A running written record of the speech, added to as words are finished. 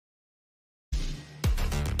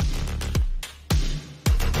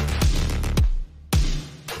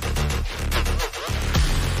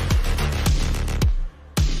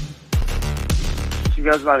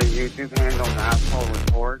goes by the YouTube handle Masshole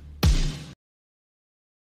Report.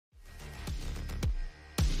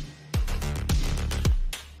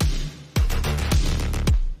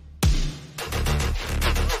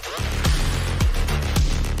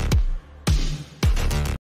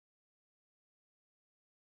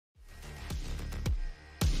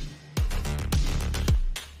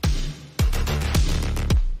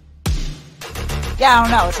 Yeah, I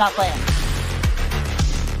don't know. It's not playing.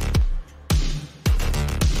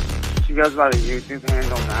 She goes by the YouTube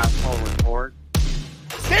handle Masshole Report.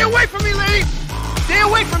 Stay away from me, lady! Stay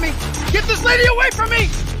away from me! Get this lady away from me!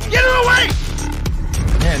 Get her away!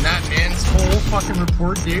 Man, that man's whole fucking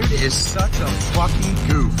report, dude, is such a fucking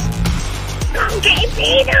goof. Okay,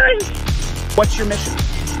 Peters! What's your mission?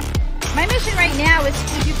 My mission right now is to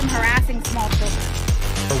keep you from harassing small children.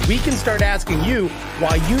 Or we can start asking you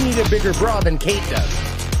why you need a bigger bra than Kate does.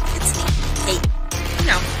 It's me, Kate. You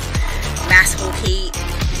know, Masshole Kate,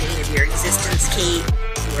 Day of Your Existence Kate,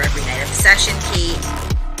 Your Every Night Obsession Kate.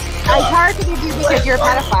 I targeted you because you're a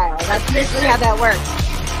pedophile. That's usually how that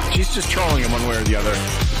works. She's just trolling him one way or the other.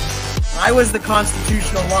 I was the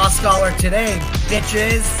constitutional law scholar today,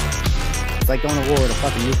 bitches. It's like going to war with a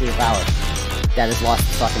fucking nuclear power that has lost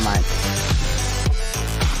its fucking mind.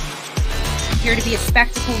 I'm here to be a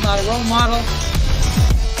spectacle, not a role model.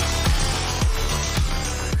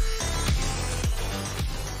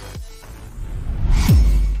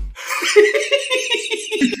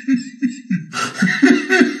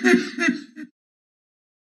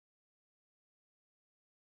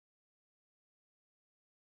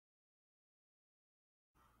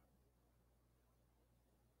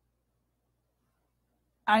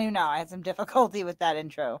 I don't even know. I had some difficulty with that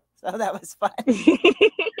intro, so that was fun.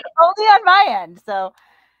 Only on my end, so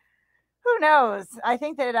who knows? I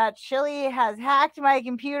think that Chille has hacked my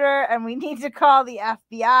computer, and we need to call the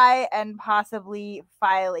FBI and possibly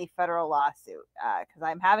file a federal lawsuit because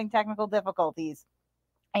I'm having technical difficulties.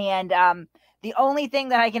 And the only thing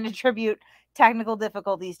that I can attribute technical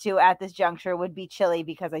difficulties to at this juncture would be Chille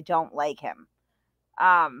because I don't like him.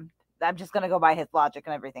 I'm just going to go by his logic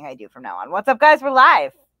and everything I do from now on. What's up, guys? We're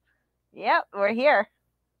live. Yep, we're here.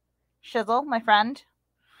 Shizzle, my friend.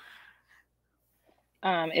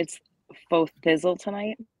 It's faux fizzle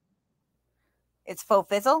tonight. It's faux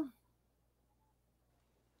fizzle?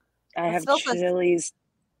 I have still says- Chille's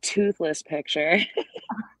toothless picture.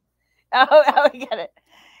 Oh, we get it.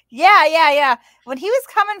 Yeah. When he was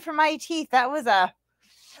coming for my teeth, that was a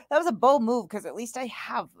bold move because at least I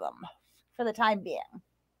have them for the time being.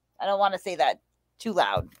 I don't want to say that too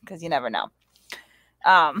loud because you never know.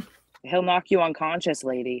 He'll knock you unconscious,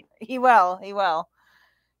 lady. He will.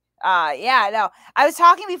 Yeah, no. I was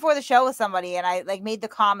talking before the show with somebody and I like made the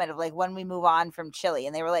comment of like when we move on from Chille,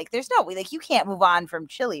 and they were like, there's no way, like you can't move on from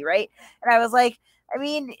Chille, right? And I was like, I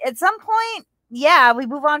mean, at some point, yeah, we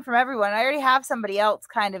move on from everyone. I already have somebody else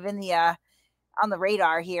kind of in the on the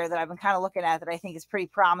radar here that I've been kind of looking at that I think is pretty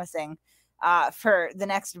promising for the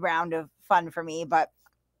next round of fun for me, but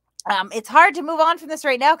it's hard to move on from this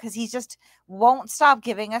right now because he just won't stop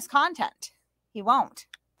giving us content. He won't.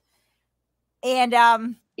 And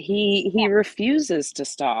he refuses to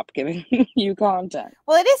stop giving you content.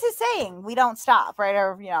 Well, it is his saying, we don't stop, right?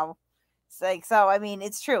 Or, you know, it's like, so, I mean,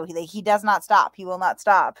 it's true. He does not stop. He will not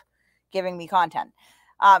stop giving me content.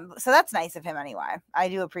 So that's nice of him anyway. I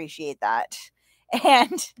do appreciate that.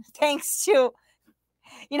 And thanks to,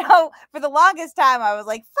 you know, for the longest time, I was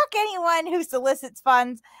like, fuck anyone who solicits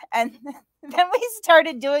funds. And then we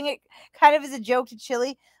started doing it kind of as a joke to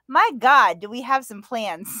Chille. My God, do we have some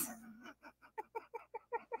plans?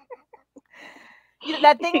 You know,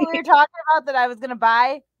 that thing we were talking about that I was going to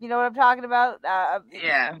buy, you know what I'm talking about?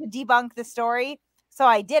 Yeah. To debunk the story. So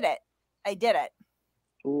I did it.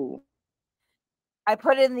 Ooh. I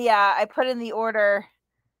put in the order,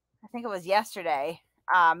 I think it was yesterday,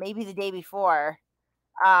 maybe the day before.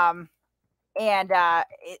 That's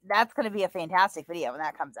going to be a fantastic video when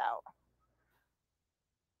that comes out.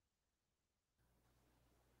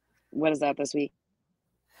 What is that this week?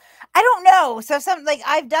 I don't know. So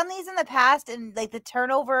I've done these in the past and like the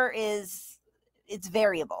turnover it's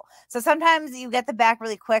variable. So sometimes you get them back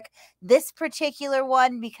really quick. This particular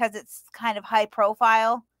one, because it's kind of high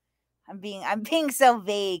profile, I'm being so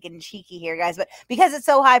vague and cheeky here, guys, but because it's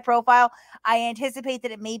so high profile, I anticipate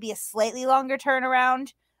that it may be a slightly longer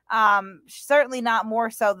turnaround. Certainly not more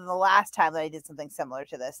so than the last time that I did something similar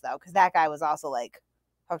to this, though, because that guy was also like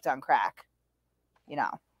hooked on crack, you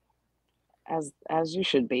know. As you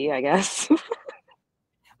should be, I guess.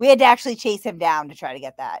 We had to actually chase him down to try to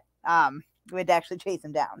get that. We had to actually chase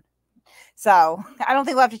him down. So I don't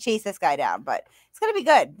think we'll have to chase this guy down, but it's gonna be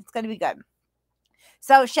good. It's gonna be good.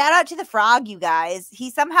 So shout out to the frog, you guys. He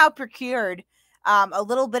somehow procured a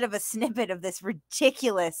little bit of a snippet of this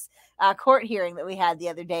ridiculous court hearing that we had the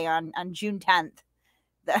other day on June 10th.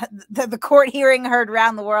 The court hearing heard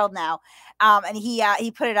around the world now, and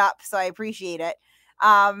he put it up, so I appreciate it.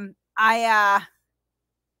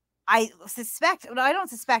 I suspect, no, I don't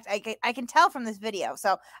suspect, I can tell from this video.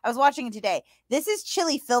 So I was watching it today. This is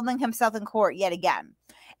Chille filming himself in court yet again.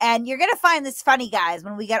 And you're going to find this funny, guys,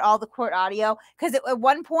 when we get all the court audio. Because at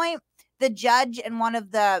one point, the judge and one of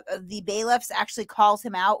the bailiffs actually calls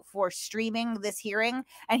him out for streaming this hearing.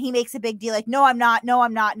 And he makes a big deal like, no, I'm not, no,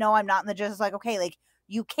 I'm not, no, I'm not. And the judge is like, okay, like,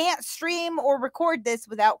 you can't stream or record this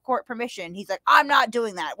without court permission. He's like, I'm not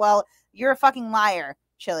doing that. Well, you're a fucking liar,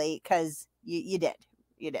 Chille, because you did.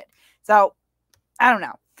 You did. So, I don't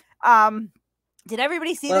know. Did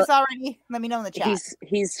everybody see this already? Let me know in the chat.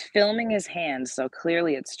 He's filming his hands, so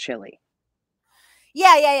clearly it's Chille.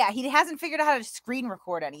 Yeah. He hasn't figured out how to screen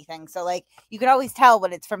record anything. So, like, you could always tell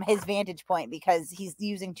when it's from his vantage point because he's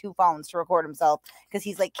using 2 phones to record himself because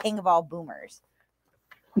he's like king of all boomers.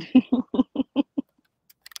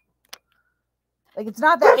 Like, it's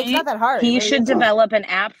not that hard. He should develop an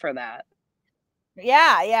app for that.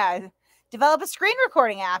 Yeah. Develop a screen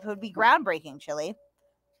recording app. It would be groundbreaking, Chille.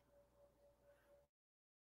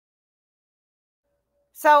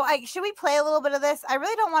 So, should we play a little bit of this? I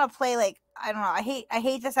really don't want to play, like, I don't know. I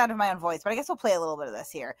hate the sound of my own voice, but I guess we'll play a little bit of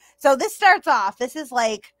this here. So this starts off. This is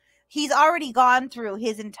like, he's already gone through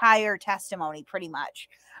his entire testimony pretty much.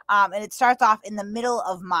 And it starts off in the middle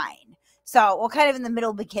of mine. So, well, kind of in the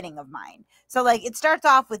middle beginning of mine. So, like, it starts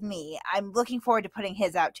off with me. I'm looking forward to putting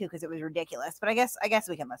his out, too, because it was ridiculous. But I guess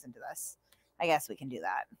we can listen to this. I guess we can do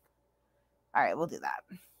that. All right, we'll do that.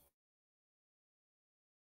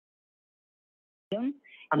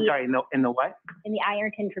 I'm sorry, in the what? In the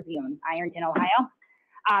Ironton Tribune, Ironton,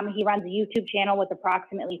 Ohio. He runs a YouTube channel with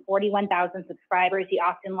approximately 41,000 subscribers. He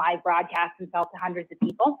often live broadcasts himself to hundreds of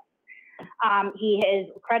people. He is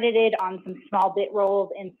credited on some small bit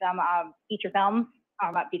roles in some feature films,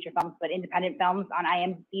 not feature films, but independent films on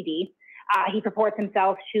IMDb. He purports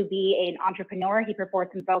himself to be an entrepreneur. He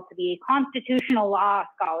purports himself to be a constitutional law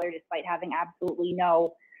scholar, despite having absolutely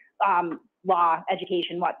no law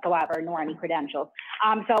education whatsoever, nor any credentials.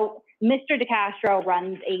 So Mr. DeCastro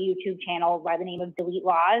runs a YouTube channel by the name of Delete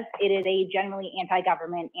Lawz. It is a generally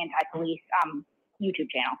anti-government, anti-police YouTube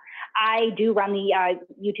channel. I do run the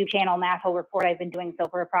YouTube channel Masshole Report. I've been doing so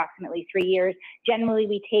for approximately 3 years. Generally,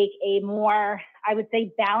 we take a more, I would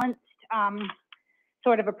say, balanced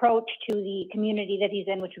sort of approach to the community that he's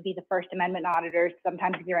in, which would be the First Amendment auditors,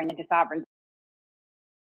 sometimes veering into sovereign.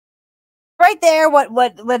 Right there, what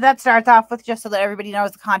that starts off with, just so that everybody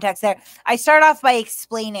knows the context there. I start off by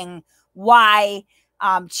explaining why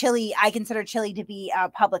Chille, I consider Chille to be a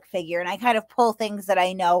public figure, and I kind of pull things that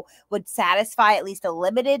I know would satisfy at least a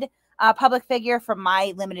limited public figure from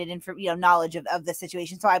my limited knowledge of the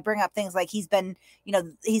situation. So I bring up things like he's been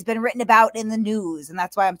written about in the news, and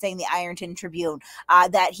that's why I'm saying the Ironton Tribune,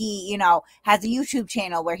 that he, has a YouTube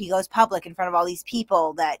channel where he goes public in front of all these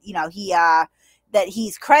people, that, that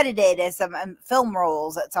he's credited as some film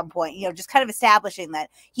roles at some point, just kind of establishing that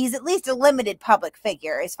he's at least a limited public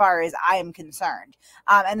figure as far as I am concerned.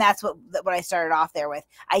 And that's what I started off there with.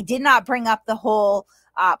 I did not bring up the whole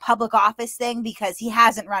public office thing because he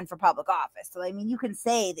hasn't run for public office. So, I mean, you can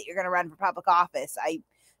say that you're going to run for public office.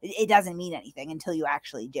 It doesn't mean anything until you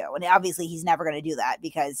actually do. And obviously he's never going to do that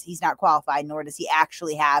because he's not qualified, nor does he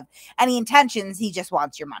actually have any intentions. He just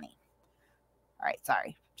wants your money. All right.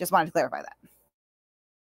 Sorry. Just wanted to clarify that.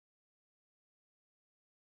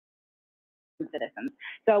 Citizens.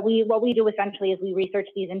 So what we do essentially is we research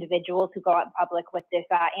these individuals who go out in public with this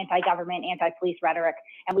anti-government, anti-police rhetoric,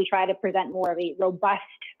 and we try to present more of a robust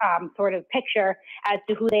sort of picture as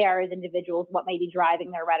to who they are as individuals, what may be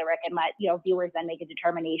driving their rhetoric, and let viewers then make a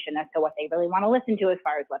determination as to what they really want to listen to as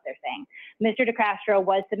far as what they're saying. Mr. DeCastro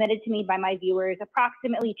was submitted to me by my viewers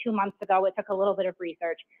approximately 2 months ago. It took a little bit of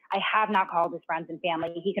research. I have not called his friends and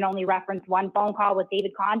family. He can only reference one phone call with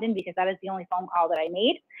David Condon because that is the only phone call that I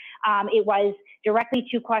made. It was directly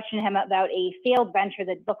to question him about a failed venture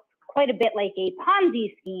that looks quite a bit like a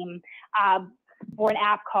Ponzi scheme for an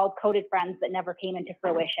app called Coded Friends that never came into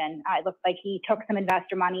fruition. It looks like he took some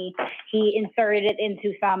investor money, he inserted it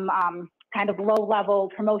into some kind of low-level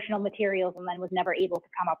promotional materials and then was never able to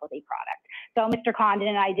come up with a product. So Mr. Condon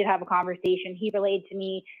and I did have a conversation. He relayed to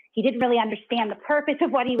me, he didn't really understand the purpose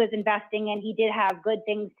of what he was investing in. He did have good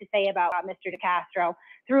things to say about Mr. DeCastro.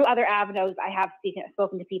 Through other avenues, I have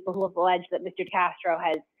spoken to people who have alleged that Mr. DeCastro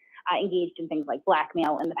has engaged in things like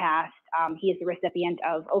blackmail in the past. He is the recipient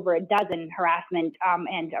of over a dozen harassment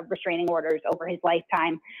and restraining orders over his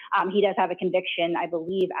lifetime. He does have a conviction, I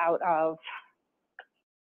believe, out of,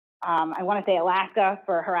 I want to say Alaska,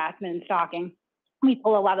 for harassment and stalking. We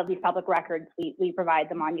pull a lot of these public records. We provide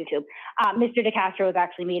them on YouTube. Mr. DeCastro has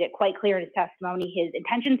actually made it quite clear in his testimony. His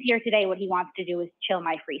intentions here today, what he wants to do is chill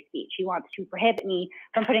my free speech. He wants to prohibit me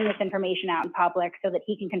from putting this information out in public so that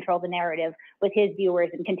he can control the narrative with his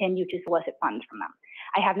viewers and continue to solicit funds from them.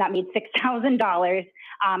 I have not made $6,000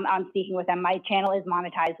 on speaking with them. My channel is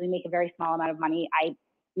monetized. We make a very small amount of money. I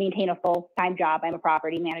maintain a full-time job. I'm a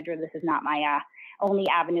property manager. This is not my only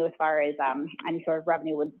avenue as far as any sort of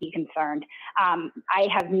revenue would be concerned. I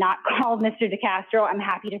have not called Mr. DeCastro. I'm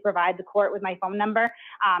happy to provide the court with my phone number.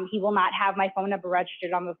 He will not have my phone number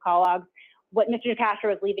registered on those call logs. What Mr.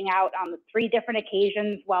 DeCastro is leaving out on the 3 different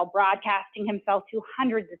occasions while broadcasting himself to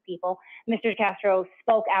hundreds of people, Mr. DeCastro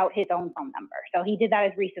spoke out his own phone number. So he did that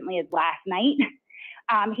as recently as last night.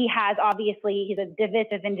 He has, obviously, he's a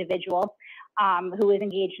divisive individual who is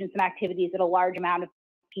engaged in some activities that a large amount of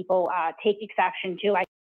people take exception to.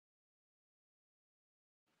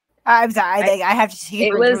 I'm sorry, I have to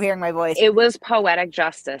keep hearing my voice. It was poetic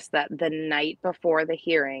justice that the night before the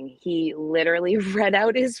hearing, he literally read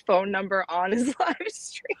out his phone number on his live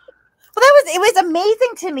stream. Well, it was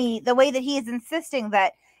amazing to me the way that he is insisting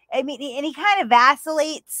that, I mean, and he kind of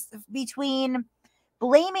vacillates between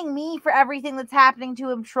blaming me for everything that's happening to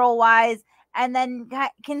him troll-wise, and then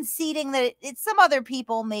conceding that it's some other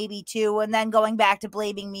people maybe too, and then going back to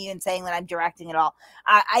blaming me and saying that I'm directing it all.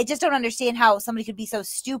 I just don't understand how somebody could be so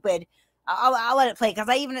stupid. I'll let it play, because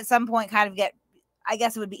I even at some point kind of get, I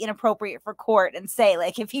guess it would be inappropriate for court and say,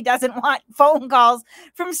 like, if he doesn't want phone calls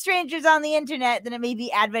from strangers on the internet, then it may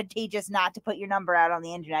be advantageous not to put your number out on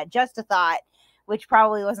the internet. Just a thought, which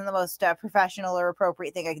probably wasn't the most professional or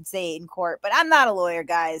appropriate thing I could say in court, but I'm not a lawyer,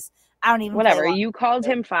 guys. I don't even. Whatever. You called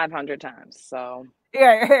him 500 times, so.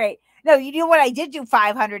 Yeah, right. No, you know what I did do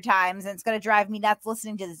 500 times, and it's going to drive me nuts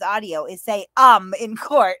listening to this audio, is say in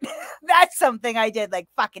court. That's something I did like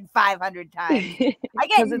fucking 500 times. I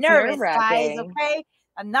get nervous, guys, okay?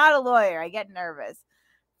 I'm not a lawyer. I get nervous.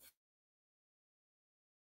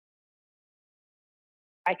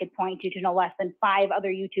 I could point to no less than 5 other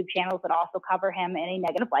YouTube channels that also cover him in a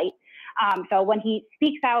negative light. So when he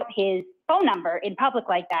speaks out his phone number in public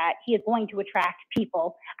like that, he is going to attract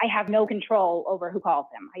people. I have no control over who calls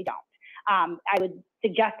him. I don't. I would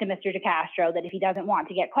suggest to Mr. DeCastro that if he doesn't want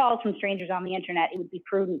to get calls from strangers on the internet, it would be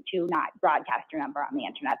prudent to not broadcast your number on the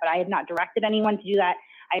internet. But I have not directed anyone to do that.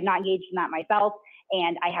 I have not engaged in that myself,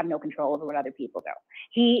 and I have no control over what other people do.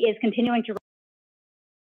 He is continuing to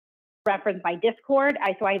reference my Discord.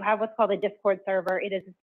 So I have what's called a Discord server. It is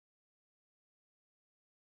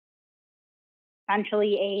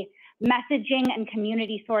essentially a messaging and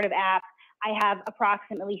community sort of app. I have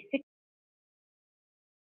approximately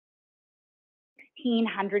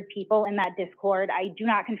 1,600 people in that Discord. I do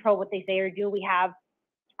not control what they say or do. We have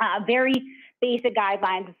very basic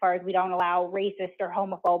guidelines as far as we don't allow racist or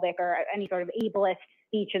homophobic or any sort of ableist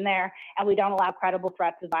speech in there, and we don't allow credible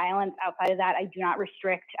threats of violence. Outside of that, I do not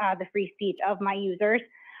restrict the free speech of my users.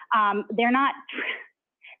 They're not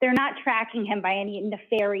tracking him by any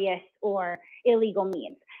nefarious or illegal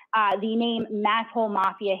means. The name Masshole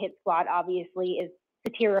Mafia Hit Squad obviously is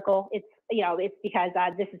satirical. It's because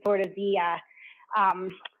this is sort of the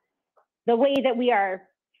way that we are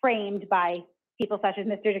framed by people such as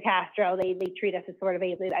Mr. DeCastro. They treat us as sort of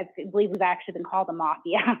I believe we've actually been called a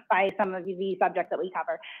mafia by some of the subjects that we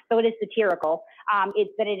cover. So it is satirical.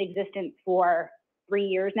 It's been in existence for 3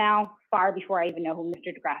 years now, far before I even know who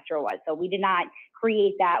Mr. DeCastro was. So we did not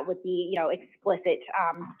create that with the explicit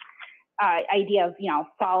idea of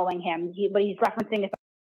following him. What he's referencing is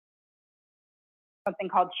something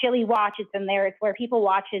called Chille Watch. It's in there. It's where people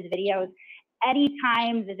watch his videos.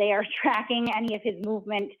 Anytime that they are tracking any of his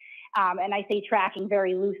movement, and I say tracking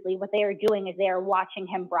very loosely, what they are doing is they are watching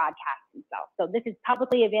him broadcast himself. So this is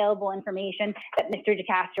publicly available information that Mr.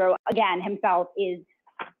 DeCastro, again, himself is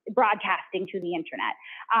broadcasting to the internet.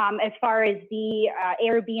 As far as the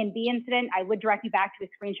Airbnb incident, I would direct you back to a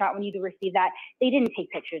screenshot when you do receive that. They didn't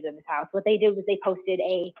take pictures of his house. What they did was they posted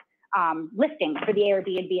a listing for the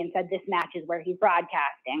Airbnb and said this matches where he's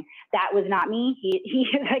broadcasting. That was not me. He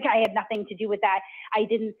like, I had nothing to do with that. I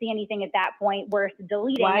didn't see anything at that point worth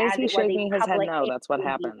deleting. Why is he shaking his head no? That's what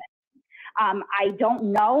happened. I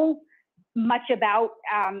don't know much about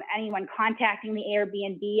anyone contacting the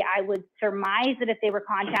Airbnb. I would surmise that if they were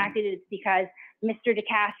contacted, it's because Mr.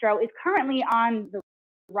 DeCastro is currently on the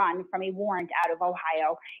run from a warrant out of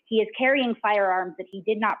Ohio. He is carrying firearms that he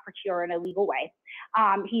did not procure in a legal way.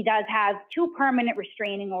 He does have 2 permanent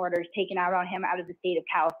restraining orders taken out on him out of the state of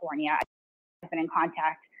California. I've been in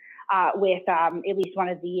contact with at least one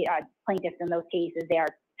of the plaintiffs in those cases. They are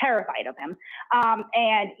terrified of him.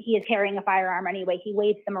 And he is carrying a firearm anyway. He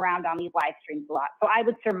waves them around on these live streams a lot. So I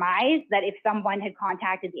would surmise that if someone had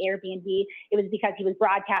contacted the Airbnb, it was because he was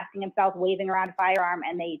broadcasting himself waving around a firearm,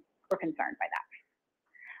 and they were concerned by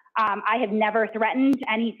that. I have never threatened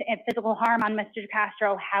any physical harm on Mr.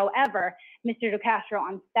 DeCastro. However, Mr. DeCastro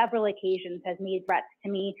on several occasions has made threats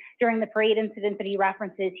to me. During the parade incident that he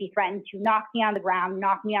references, he threatened to knock me on the ground,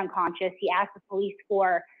 knock me unconscious. He asked the police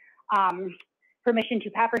for permission to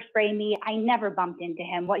pepper spray me. I never bumped into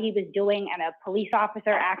him. What he was doing, and a police officer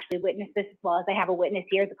actually witnessed this, as well as I have a witness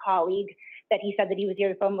here, the colleague that he said that he was here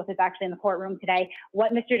to film with, is actually in the courtroom today.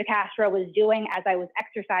 What Mr. DeCastro was doing as I was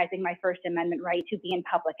exercising my First Amendment right to be in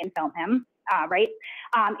public and film him,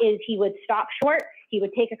 is he would stop short, he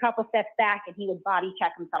would take a couple steps back, and he would body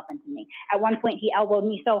check himself into me. At one point, he elbowed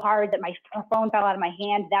me so hard that my phone fell out of my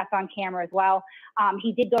hand. That's on camera as well.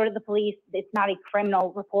 He did go to the police. It's not a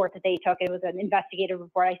criminal report that they took. It was an investigative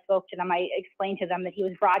report. I spoke to them. I explained to them that he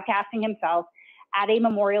was broadcasting himself at a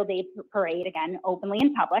Memorial Day parade, again, openly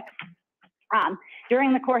in public.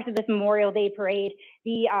 During the course of this Memorial Day parade,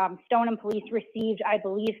 the Stoneham police received, I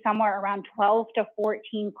believe, somewhere around 12 to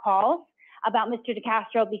 14 calls about Mr.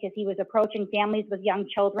 DeCastro because he was approaching families with young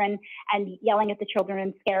children and yelling at the children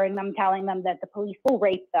and scaring them, telling them that the police will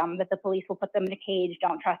rape them, that the police will put them in a cage,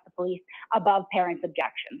 don't trust the police, above parents'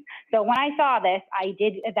 objections. So when I saw this, I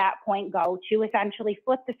did at that point go to essentially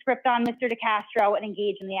flip the script on Mr. DeCastro and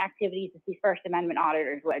engage in the activities that these First Amendment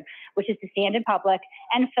auditors would, which is to stand in public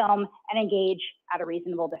and film and engage at a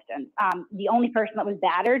reasonable distance. The only person that was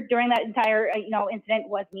battered during that entire incident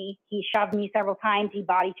was me. He shoved me several times, he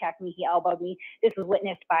body checked me, he elbowed me. This was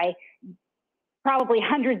witnessed by probably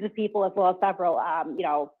hundreds of people, as well as several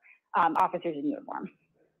officers in uniform.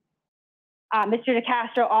 Mr.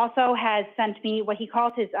 DeCastro also has sent me what he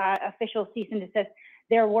calls his official cease and desist.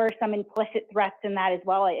 There were some implicit threats in that as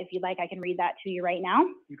well. If you'd like, I can read that to you right now.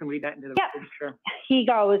 You can read that into the record, sure. He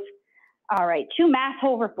goes, all right, to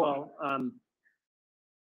Masshole Report. Well,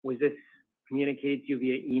 was this communicated to you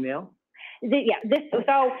via email?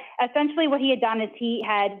 So essentially what he had done is he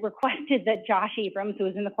had requested that Josh Abrams, who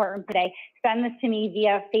was in the courtroom today, send this to me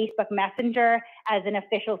via Facebook Messenger as an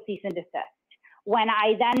official cease and desist. When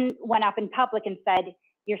I then went up in public and said,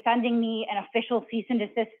 you're sending me an official cease and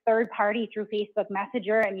desist third party through Facebook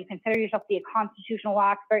Messenger, and you consider yourself to be a constitutional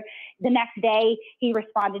law expert. The next day, he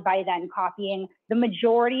responded by then copying the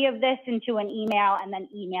majority of this into an email and then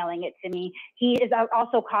emailing it to me. He is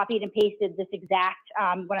also copied and pasted this exact,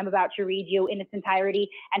 what I'm about to read you in its entirety,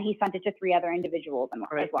 and he sent it to 3 other individuals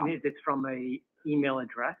as well. Is this from a email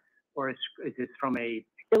address, or is this from a...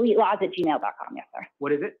 DeleteLawz@gmail.com, yes, sir.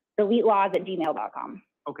 What is it? DeleteLawz@gmail.com.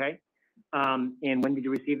 Okay. And when did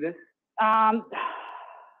you receive this? I'm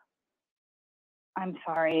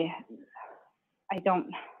sorry.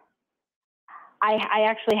 I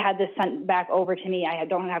actually had this sent back over to me. I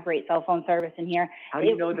don't have great cell phone service in here. How do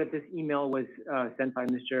you know that this email was sent by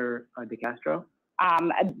Mr. DeCastro?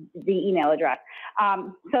 The email address.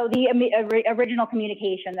 So the original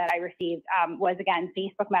communication that I received was, again,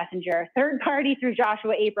 Facebook Messenger, third party through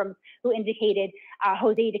Joshua Abrams, who indicated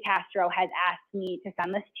Jose DeCastro has asked me to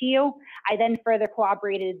send this to you. I then further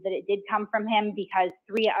corroborated that it did come from him because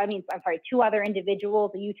 2 other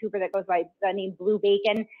individuals, a YouTuber that goes by the name Blue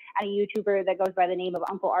Bacon and a YouTuber that goes by the name of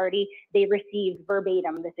Uncle Artie, they received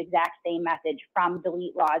verbatim this exact same message from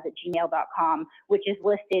DeleteLawz@gmail.com, which is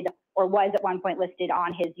listed, or was at one point listed,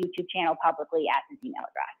 on his YouTube channel publicly as his email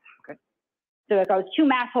address. Okay. So it goes to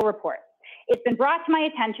Masshole Report. It's been brought to my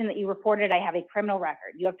attention that you reported I have a criminal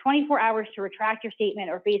record. You have 24 hours to retract your statement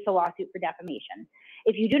or face a lawsuit for defamation.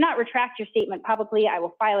 If you do not retract your statement publicly, I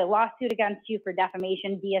will file a lawsuit against you for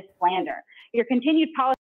defamation via slander. Your continued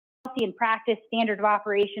policy and practice, standard of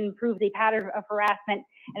operation, proves a pattern of harassment,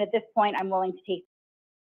 and at this point, I'm willing to take.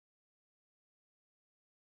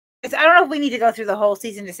 I don't know if we need to go through the whole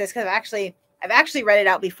cease and desist because I've actually read it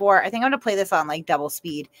out before. I think I'm going to play this on like double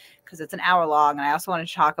speed because it's an hour long, and I also want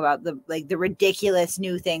to talk about the ridiculous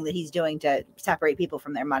new thing that he's doing to separate people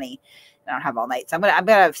from their money. I don't have all night, so I'm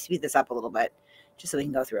gonna speed this up a little bit just so we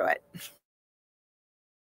can go through it.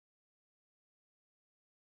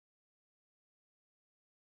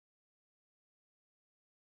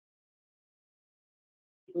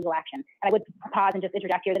 legal action. And I would pause and just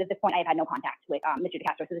interject here that at this point I have had no contact with Mr.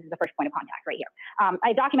 DeCastro, so this is the first point of contact right here.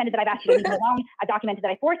 I documented that I've asked you to leave me alone. I documented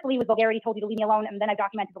that I forcefully with vulgarity told you to leave me alone, and then I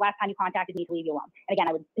documented the last time you contacted me to leave you alone. And again,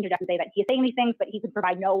 I would interject and say that he is saying these things, but he could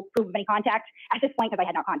provide no proof of any contact at this point because I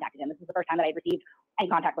had not contacted him. This is the first time that I received any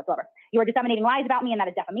contact whatsoever. You are disseminating lies about me, and that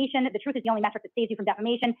is defamation. The truth is the only metric that saves you from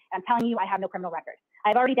defamation, and I'm telling you, I have no criminal record.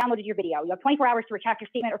 I've already downloaded your video. You have 24 hours to retract your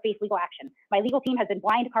statement or face legal action. My legal team has been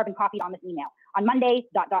blind, carbon copied on this email. On Monday, ...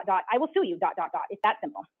 I will sue you, ... It's that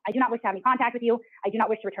simple. I do not wish to have any contact with you. I do not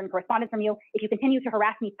wish to return correspondence from you. If you continue to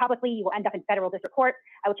harass me publicly, you will end up in federal district court.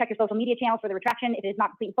 I will check your social media channels for the retraction. If it is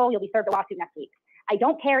not complete and full, you'll be served a lawsuit next week. I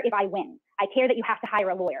don't care if I win. I care that you have to hire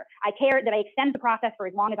a lawyer. I care that I extend the process for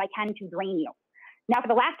as long as I can to drain you. Now, for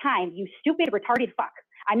the last time, you stupid, retarded fuck.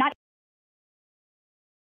 I'm not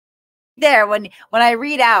there when I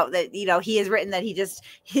read out that, you know, he has written that he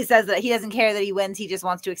says that he doesn't care that he wins. He just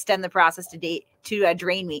wants to extend the process to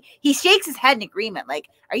drain me. He shakes his head in agreement. Like,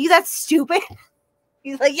 are you that stupid?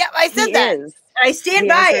 He's like, yep, I said that. And I stand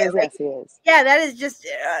by it. Like, yes, he is. Yeah, that is just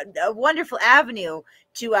a wonderful avenue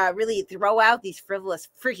to really throw out these frivolous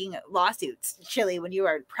freaking lawsuits, Chille, when you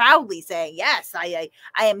are proudly saying, yes, I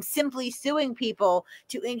am simply suing people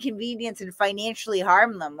to inconvenience and financially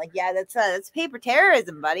harm them. Like, yeah, that's paper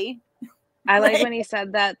terrorism, buddy. I like when he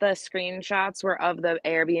said that the screenshots were of the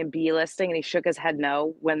Airbnb listing and he shook his head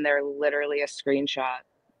no when they're literally a screenshot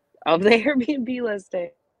of the Airbnb listing.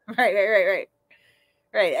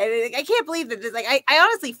 Right. I can't believe that this, like, I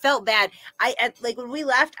honestly felt bad. Like when we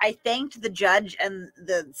left, I thanked the judge and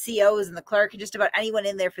the COs and the clerk and just about anyone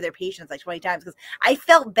in there for their patience like 20 times because I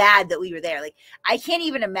felt bad that we were there. Like, I can't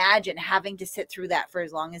even imagine having to sit through that for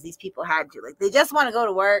as long as these people had to. Like, they just want to go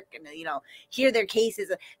to work and, you know, hear their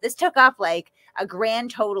cases. This took up like a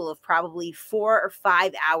grand total of probably 4 or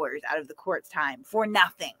 5 hours out of the court's time for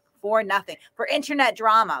nothing. For internet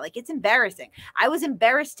drama. Like, it's embarrassing. I was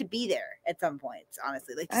embarrassed to be there at some points,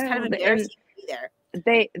 honestly. Like, just kind of embarrassing to be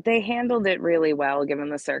there. They handled it really well given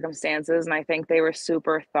the circumstances, and I think they were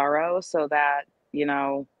super thorough so that, you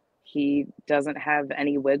know, he doesn't have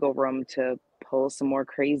any wiggle room to pull some more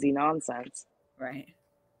crazy nonsense. Right.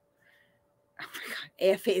 Oh my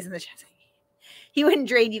God. AFA's in the chat. He wouldn't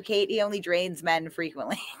drain you, Kate. He only drains men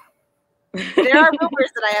frequently. There are rumors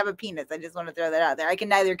that I have a penis. I just want to throw that out there. I can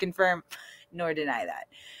neither confirm nor deny that.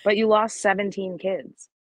 But you lost 17 kids.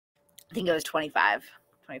 I think it was 25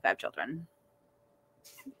 children.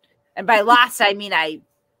 And by lost, I mean I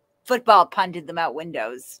football punted them out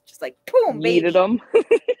windows. Just like, boom, baby. Eated them.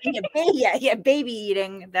 yeah, baby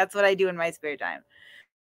eating. That's what I do in my spare time.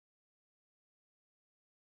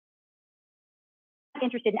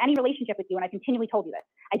 Interested in any relationship with you, and I continually told you this.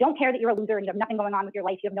 I don't care that you're a loser and you have nothing going on with your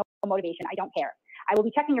life. You have no motivation. I don't care. I will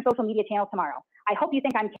be checking your social media channels tomorrow. I hope you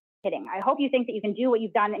think I'm kidding. I hope you think that you can do what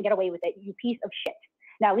you've done and get away with it, you piece of shit.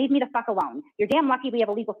 Now leave me the fuck alone. You're damn lucky we have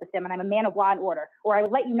a legal system and I'm a man of law and order, or I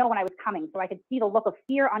would let you know when I was coming so I could see the look of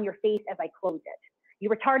fear on your face as I closed it. You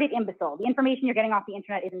retarded imbecile. The information you're getting off the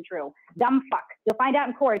internet isn't true. Dumb fuck. You'll find out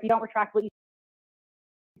in court if you don't retract what you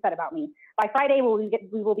said about me. By Friday,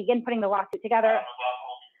 we will begin putting the lawsuit together.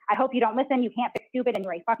 I hope you don't listen. You can't fix stupid and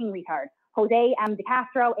you're a fucking retard. Jose M.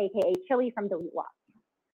 DeCastro, aka Chille from Delete Lawz.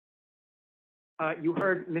 You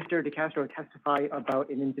heard Mr. DeCastro testify about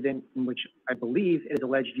an incident in which I believe it is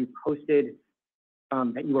alleged you posted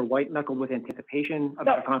that you were white-knuckled with anticipation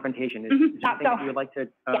about a confrontation. Is there something that you would like to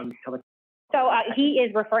tell us? So he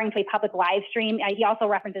is referring to a public live stream. He also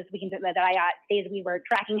references that I stated we were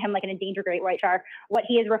tracking him like an endangered great white shark. What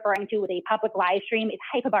he is referring to with a public live stream is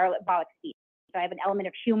hyperbolic speech. So I have an element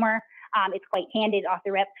of humor. It's quite candid off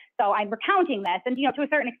the rip. So I'm recounting this, and, you know, to a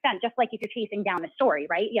certain extent, just like if you're chasing down a story,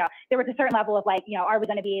 right? Yeah, there was a certain level of like, you know, are we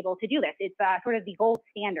going to be able to do this? It's sort of the gold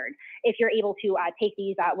standard if you're able to take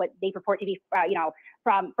these, what they purport to be, you know,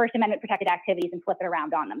 from First Amendment protected activities and flip it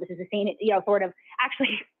around on them. This is the same, you know, sort of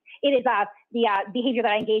actually. It is the behavior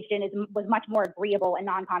that I engaged in was much more agreeable and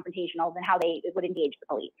non-confrontational than how they would engage the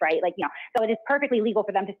police, right? Like, you know, so it is perfectly legal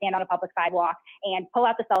for them to stand on a public sidewalk and pull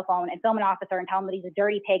out the cell phone and film an officer and tell him that he's a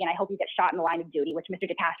dirty pig and I hope he gets shot in the line of duty, which Mr.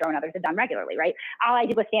 DeCastro and others have done regularly, right? All I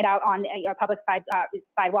did was stand out on a public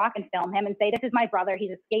sidewalk and film him and say, this is my brother.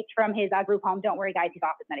 He's escaped from his group home. Don't worry, guys, he's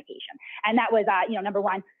off his medication. And that was, you know, number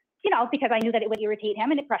one. You know, because I knew that it would irritate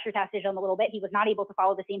him and it pressure tested him a little bit. He was not able to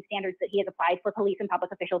follow the same standards that he has applied for police and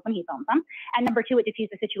public officials when he filmed them. And number two, it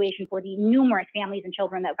diffused the situation for the numerous families and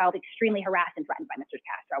children that felt extremely harassed and threatened by Mr.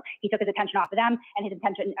 Castro. He took his attention off of them, and his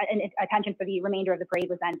attention for the remainder of the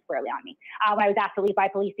parade was then squarely on me. When I was asked to leave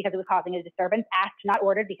by police because it was causing a disturbance, asked, not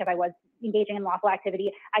ordered, because I was engaging in lawful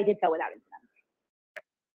activity, I did so without incident.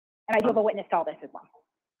 And I do have a witness to all this as well.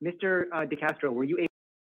 Mr. DeCastro, were you able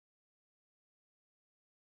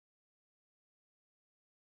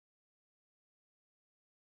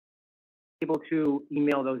able to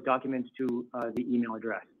email those documents to the email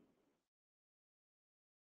address?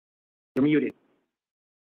 You're muted.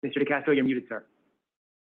 Mr. DeCastro, you're muted, sir.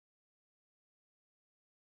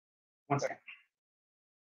 One second.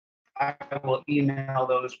 I will email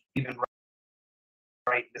those even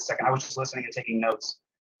right this second. I was just listening and taking notes.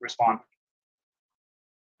 Respond.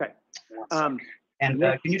 Okay. And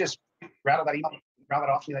can you just rattle that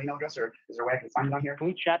off to me, that email address, or is there a way I can find it on here? Can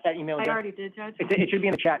we chat that email address? I already did, Judge. It should be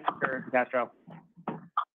in the chat, Mr. DeCastro.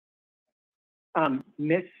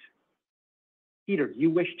 Miss Peter, do you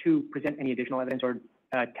wish to present any additional evidence or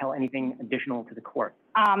tell anything additional to the court?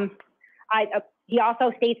 He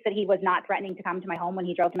also states that he was not threatening to come to my home when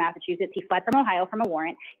he drove to Massachusetts. He fled from Ohio from a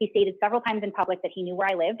warrant. He stated several times in public that he knew where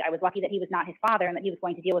I lived. I was lucky that he was not his father and that he was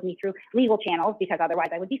going to deal with me through legal channels because otherwise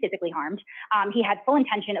I would be physically harmed. He had full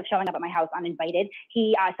intention of showing up at my house uninvited.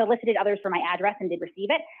 He solicited others for my address and did receive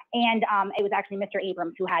it. And it was actually Mr.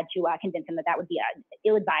 Abrams who had to convince him that that would be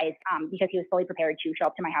ill-advised because he was fully prepared to show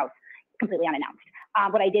up to my house completely unannounced.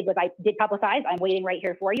 What I did was I did publicize, I'm waiting right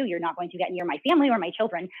here for you. You're not going to get near my family or my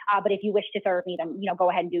children, but if you wish to serve me, then, you know, go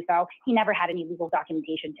ahead and do so. He never had any legal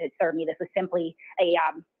documentation to serve me. This was simply a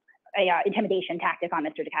intimidation tactic on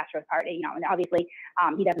Mr. DeCastro's part, you know, and obviously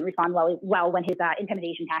he doesn't respond well when his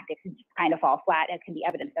intimidation tactics kind of fall flat, as can be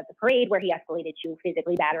evidenced at the parade where he escalated to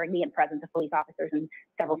physically battering me in presence of police officers and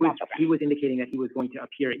several small children. He was indicating that he was going to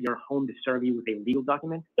appear at your home to serve you with a legal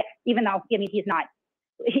document? Yes, even though, I mean, he's not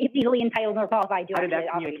legally entitled nor qualified to. How did that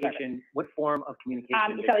communication, what form of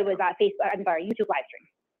communication? So it was YouTube live stream.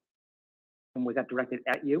 And was that directed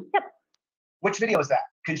at you? Yep. Which video is that?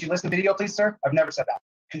 Could you list the video, please, sir? I've never said that.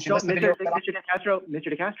 Could you list the video? Mr.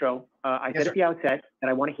 DeCastro, I said at the outset that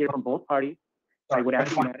I want to hear from both parties. So I would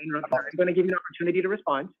ask you not to interrupt. I'm going to give you an opportunity to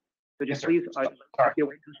respond. So just please.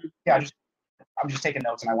 Yeah, I'm just taking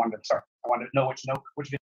notes, and I wanted to know which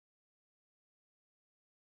video.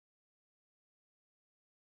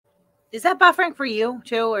 Is that buffering for you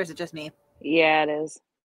too, or is it just me? Yeah, it is.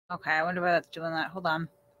 Okay, I wonder why that's doing that. Hold on.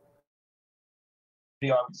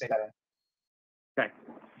 Video, I would say that in. Okay.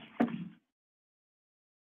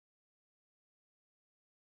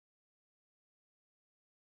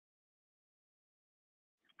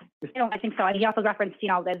 I think so. He also referenced, you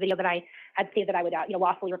know, the video that I had stated that I would, you know,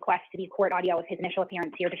 lawfully request to be court audio of his initial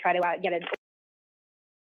appearance here to try to get it.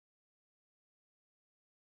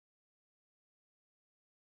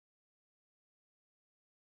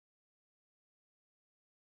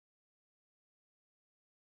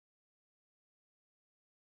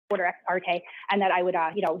 Order ex parte, and that I would,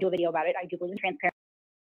 you know, do a video about it. I do believe in transparency.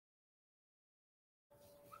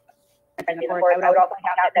 And of course, I would also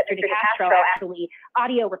point out that Mr. DeCastro actually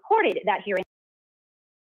audio recorded that hearing.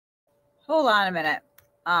 Hold on a minute.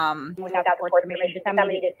 Without the court's permission,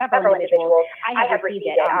 disseminated several individuals. I have received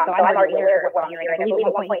it, so I'm already aware of what I'm hearing. I believe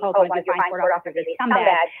at one point you told one of your fine court officers is a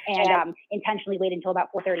scumbag and intentionally waited until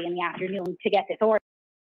about 4:30 in the afternoon to get this order.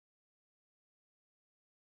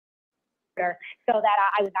 So that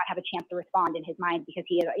I would not have a chance to respond in his mind because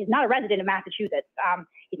he is not a resident of Massachusetts.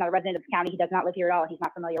 He's not a resident of the county. He does not live here at all. He's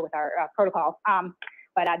not familiar with our protocols.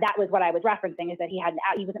 But that was what I was referencing, is that he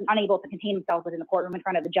was unable to contain himself within the courtroom in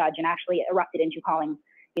front of the judge and actually erupted into calling,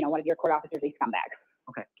 you know, one of your court officers a scumbag.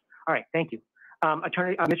 Okay. All right. Thank you.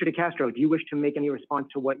 Attorney, Mr. DeCastro, do you wish to make any response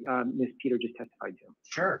to what Ms. Peter just testified to?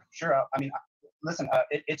 Sure. I mean, listen,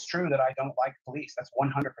 it's true that I don't like police. That's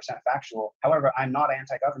 100% factual. However, I'm not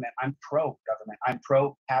anti-government. I'm pro-government. I'm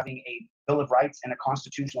pro having a Bill of Rights and a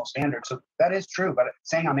constitutional standard. So that is true, but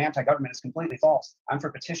saying I'm anti-government is completely false. I'm for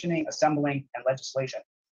petitioning, assembling, and legislation.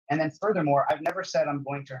 And then furthermore, I've never said I'm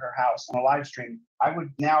going to her house on a live stream. I would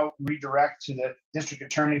now redirect to the district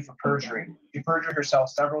attorney for perjury. She perjured herself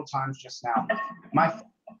several times just now.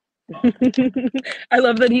 I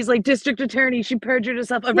love that he's like, district attorney, she perjured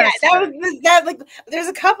herself. Yeah, that like, there's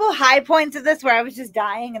a couple high points of this where I was just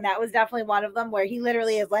dying, and that was definitely one of them, where he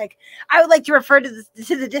literally is like, I would like to refer to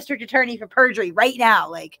the district attorney for perjury right now.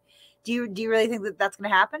 Like, do you really think that that's going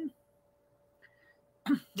to happen?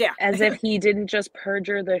 Yeah. As if he didn't just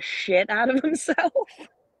perjure the shit out of himself.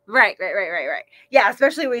 Right. Yeah,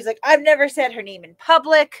 especially where he's like, I've never said her name in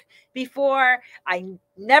public before. I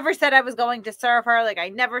never said I was going to serve her. Like, I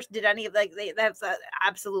never did any of that's an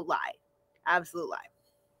absolute lie. Absolute lie.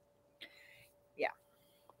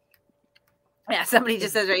 Yeah, somebody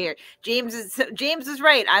just says right here, James is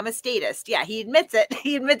right. I'm a statist. Yeah, he admits it.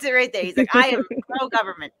 He admits it right there. He's like, I am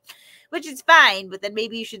pro-government, which is fine, but then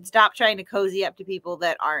maybe you should stop trying to cozy up to people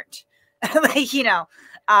that aren't. Like, you know.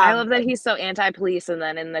 I love that he's so anti-police, and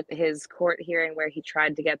then in his court hearing where he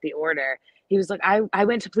tried to get the order, he was like, I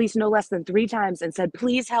went to police no less than 3 times and said,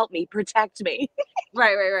 please help me, protect me.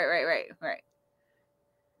 Right.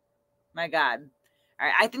 My God. All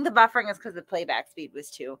right. I think the buffering is because the playback speed was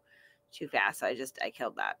too fast. So I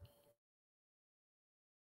killed that.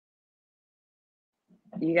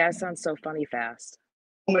 You guys sound so funny fast.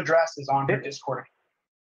 Home address is on her Discord.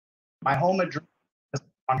 My home address is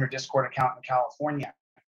on her Discord account in California.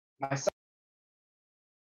 One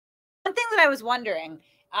thing that I was wondering,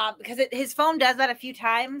 because his phone does that a few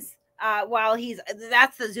times while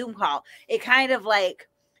that's the Zoom call. It kind of like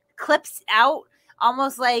clips out,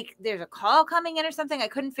 almost like there's a call coming in or something. I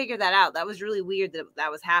couldn't figure that out. That was really weird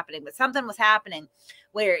that was happening, but something was happening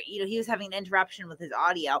where, he was having an interruption with his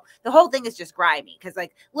audio. The whole thing is just grimy because,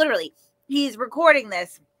 like, literally he's recording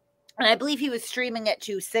this, and I believe he was streaming it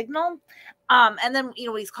to Signal. And then,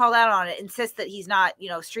 when he's called out on it, insists that he's not,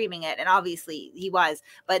 streaming it. And obviously he was,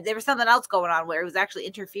 but there was something else going on where it was actually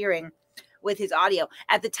interfering with his audio.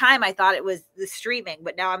 At the time, I thought it was the streaming,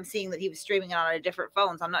 but now I'm seeing that he was streaming it on a different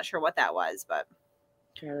phone. So I'm not sure what that was, but.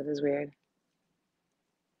 Yeah, that is weird.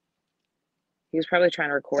 He was probably trying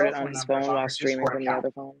to record it on his phone while streaming from the other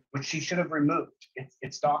phone. Which she should have removed.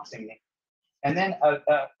 It's doxing me. And then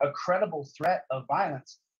a credible threat of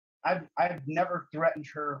violence. I've never threatened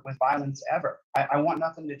her with violence ever. I want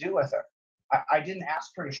nothing to do with her. I didn't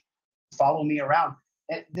ask her to follow me around.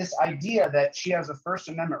 This idea that she has a First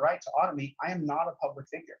Amendment right to audit me, I am not a public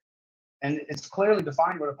figure. And it's clearly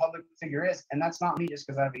defined what a public figure is. And that's not me just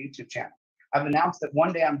because I have a YouTube channel. I've announced that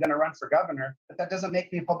one day I'm going to run for governor, but that doesn't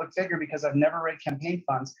make me a public figure because I've never raised campaign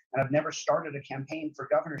funds and I've never started a campaign for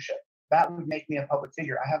governorship. That would make me a public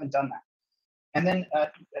figure. I haven't done that. And then,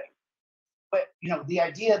 but the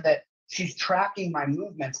idea that she's tracking my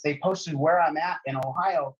movements, they posted where I'm at in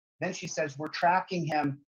Ohio, then she says, we're tracking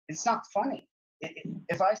him. It's not funny.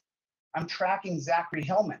 If I'm tracking Zachary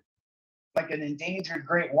Hillman, like an endangered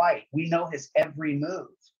great white, we know his every move.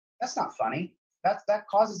 That's not funny. That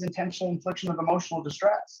causes intentional infliction of emotional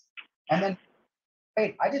distress. And then,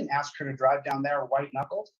 hey, I didn't ask her to drive down there white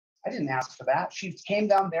knuckled. I didn't ask for that. She came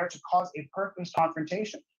down there to cause a purpose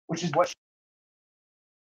confrontation, which is what she.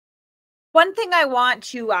 One thing I want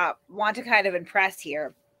to kind of impress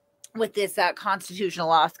here with this constitutional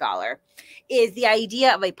law scholar is the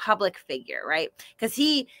idea of a public figure, right? Because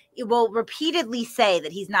he will repeatedly say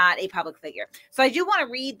that he's not a public figure. So I do want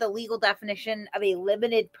to read the legal definition of a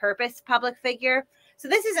limited purpose public figure. So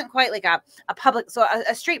this isn't quite like a public, so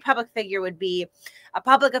a straight public figure would be a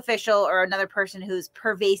public official or another person who's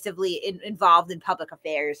pervasively involved in public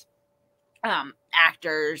affairs,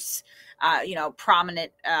 actors,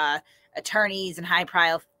 prominent attorneys in high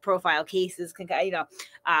profile cases,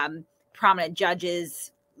 prominent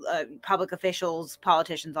judges, public officials,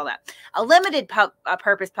 politicians, all that. A limited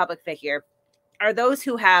purpose public figure are those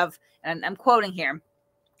who have, and I'm quoting here,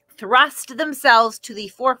 thrust themselves to the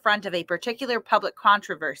forefront of a particular public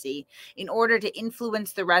controversy in order to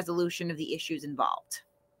influence the resolution of the issues involved.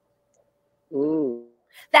 Ooh.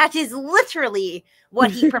 That is literally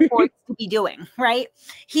what he purports to be doing, right?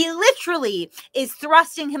 He literally is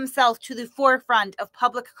thrusting himself to the forefront of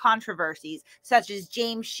public controversies, such as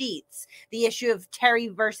James Sheets, the issue of Terry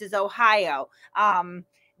versus Ohio,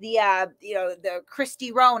 the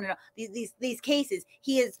Christy Roan, and these cases.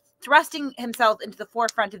 He is thrusting himself into the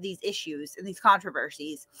forefront of these issues and these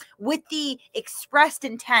controversies with the expressed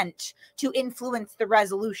intent to influence the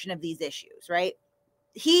resolution of these issues, right?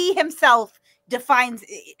 He himself defines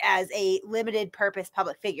it as a limited purpose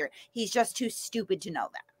public figure. He's just too stupid to know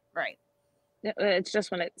that, right? It's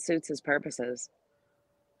just when it suits his purposes.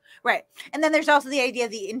 Right. And then there's also the idea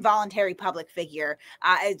of the involuntary public figure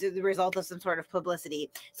as the result of some sort of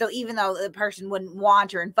publicity. So even though the person wouldn't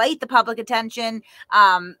want or invite the public attention,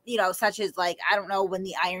 such as, like, I don't know, when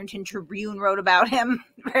the Ironton Tribune wrote about him,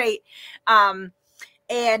 right?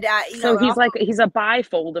 So he's a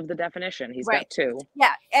bifold of the definition. He's got two.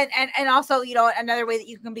 Yeah. And also, another way that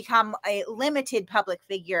you can become a limited public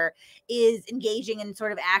figure is engaging in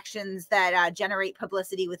sort of actions that generate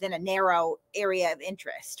publicity within a narrow area of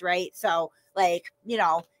interest, right? So, like,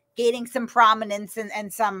 gaining some prominence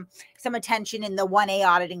and some attention in the 1A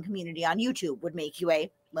auditing community on YouTube would make you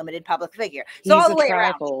a limited public figure. So all the way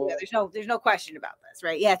around, there's no question about this,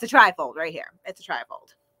 right? Yeah, it's a trifold right here. It's a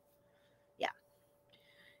trifold.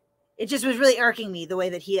 It just was really irking me the way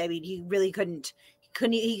that he really couldn't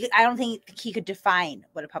I don't think he could define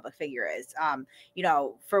what a public figure is,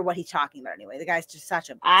 for what he's talking about anyway. The guy's just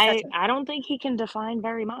I don't think he can define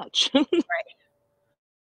very much. Right.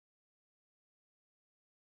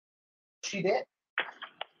 She did.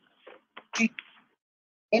 She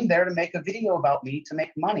came there to make a video about me to make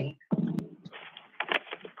money.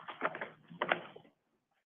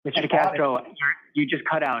 Mr. Castro, You just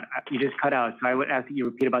cut out. You just cut out. So I would ask that you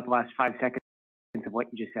repeat about the last 5 seconds of what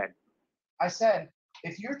you just said. I said,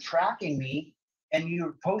 if you're tracking me and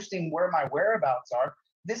you're posting where my whereabouts are,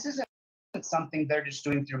 this isn't something they're just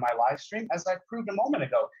doing through my live stream. As I proved a moment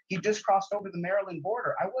ago, he just crossed over the Maryland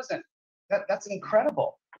border. I wasn't. That's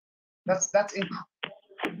incredible. That's incredible.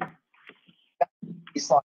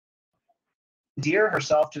 Endear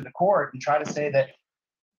herself to the court and try to say that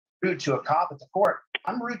rude to a cop at the court.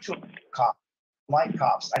 I'm rude to a cop, like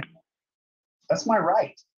cops. That's my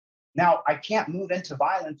right. Now, I can't move into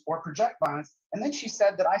violence or project violence. And then she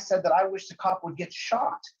said that I said that I wish the cop would get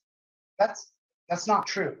shot. That's not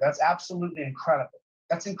true. That's absolutely incredible.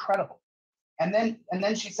 That's incredible. And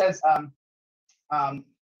then she says,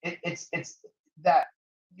 it's that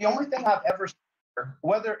the only thing I've ever said,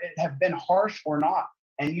 whether it have been harsh or not,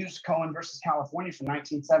 and used Cohen versus California from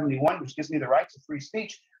 1971, which gives me the right to free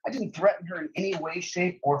speech, I didn't threaten her in any way,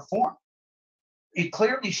 shape, or form. It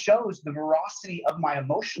clearly shows the veracity of my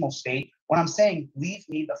emotional state when I'm saying, leave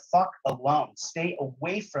me the fuck alone. Stay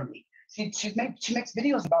away from me. She makes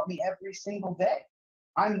videos about me every single day.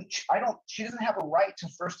 She doesn't have a right to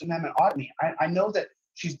First Amendment audit me. I know that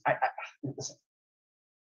listen,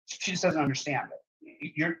 she just doesn't understand it.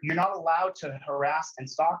 You're not allowed to harass and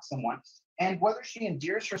stalk someone. And whether she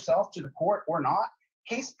endears herself to the court or not,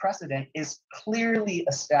 case precedent is clearly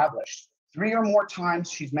established. 3 or more times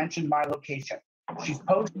she's mentioned my location. She's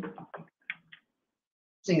posted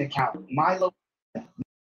account, my location.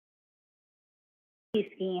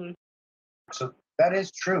 Scheme. So that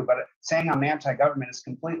is true, but saying I'm anti-government is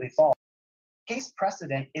completely false. Case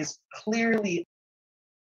precedent is clearly.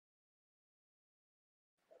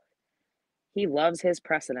 He loves his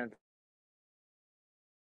precedent.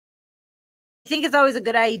 I think it's always a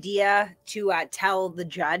good idea to tell the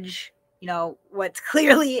judge, what's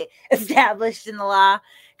clearly established in the law,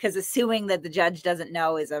 because assuming that the judge doesn't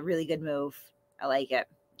know is a really good move. I like it.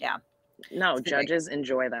 Yeah. No, judges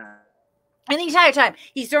enjoy that. And the entire time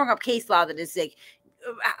he's throwing up case law that is like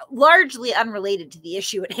largely unrelated to the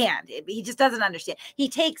issue at hand. He just doesn't understand. He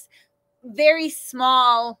takes very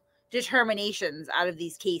small determinations out of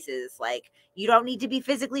these cases, like you don't need to be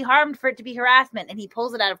physically harmed for it to be harassment, and he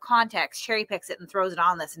pulls it out of context, cherry picks it, and throws it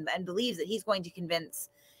on this, and believes that he's going to convince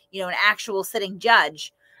an actual sitting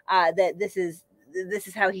judge that this is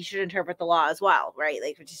how he should interpret the law as well, right?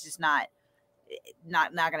 Like, which is just not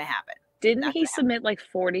going to happen. Didn't he submit like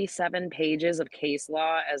 47 pages of case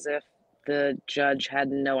law as if the judge had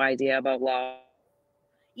no idea about law?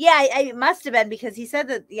 Yeah, it must have been, because he said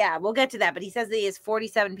that, yeah, we'll get to that, but he says that he has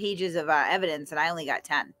 47 pages of evidence, and I only got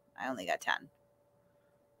 10.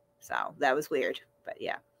 So that was weird, but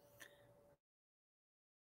yeah.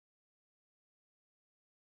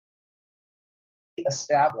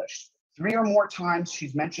 Established 3 or more times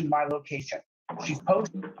she's mentioned my location. She's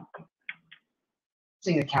posted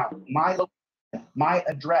account, my location, my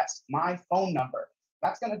address, my phone number.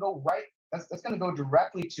 That's going to go right. That's going to go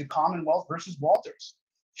directly to Commonwealth versus Walters.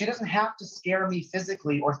 She doesn't have to scare me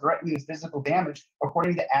physically or threaten me with physical damage,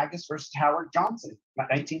 according to Agus versus Howard Johnson,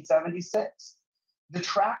 1976. The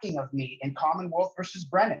tracking of me in Commonwealth versus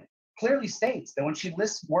Brennan clearly states that when she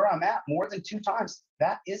lists where I'm at more than 2 times,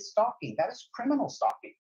 that is stalking. That is criminal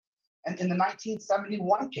stalking. And in the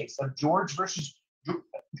 1971 case of George versus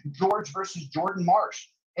Jordan Marsh,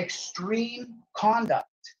 extreme conduct.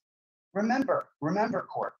 Remember,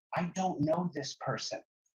 court, I don't know this person.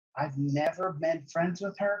 I've never been friends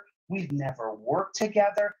with her. We've never worked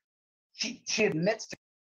together. She admits to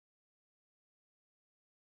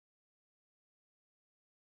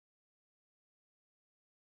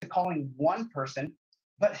calling one person,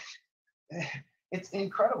 but it's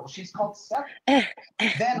incredible. She's called Seth.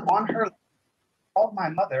 Then on her, called my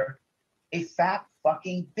mother a fat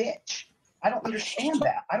fucking bitch. I don't understand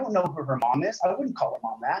that. I don't know who her mom is. I wouldn't call her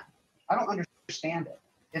mom that. I don't understand it.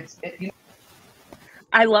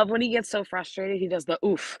 I love when he gets so frustrated. He does the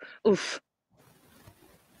oof, oof.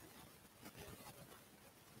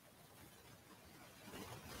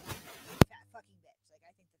 Fat fucking bitch. Like,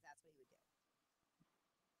 I think that's what he would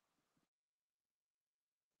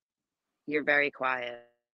do. You're very quiet.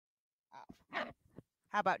 Oh.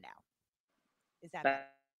 How about now? Is that better?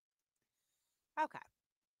 Okay.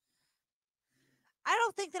 I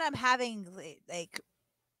don't think that I'm having like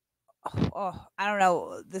I don't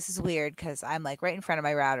know. This is weird because I'm like right in front of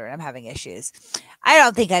my router and I'm having issues. I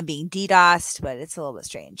don't think I'm being DDoSed, but it's a little bit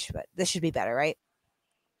strange. But this should be better, right?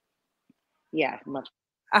 Yeah, much.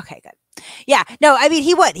 Okay, good. Yeah, no, I mean,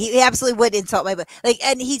 he would. He absolutely would insult my, like,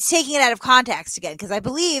 and he's taking it out of context again, because I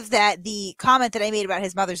believe that the comment that I made about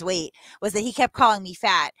his mother's weight was that he kept calling me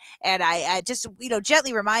fat, and I just,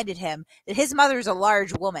 gently reminded him that his mother is a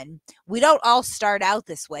large woman. We don't all start out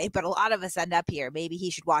this way, but a lot of us end up here. Maybe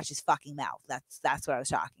he should watch his fucking mouth. That's what I was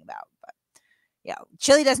talking about. But yeah,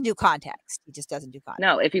 Chille doesn't do context. He just doesn't do context.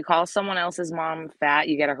 No, if you call someone else's mom fat,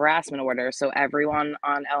 you get a harassment order. So everyone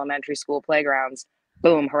on elementary school playgrounds,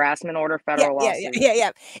 boom, harassment order, federal lawsuit. Yeah.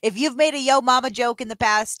 If you've made a yo mama joke in the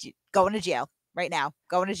past, going to jail right now.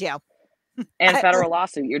 Going to jail. And federal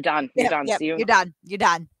lawsuit. You're done. You're done. See you. You're done. You're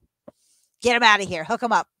done. Get him out of here. Hook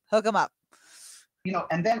him up. Hook him up.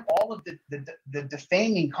 And then all of the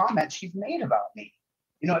defaming comments she's made about me.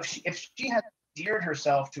 If she had endeared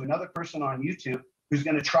herself to another person on YouTube who's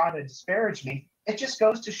going to try to disparage me, it just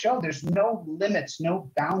goes to show there's no limits, no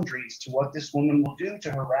boundaries to what this woman will do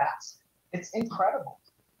to harass. It's incredible.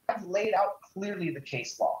 I've laid out clearly the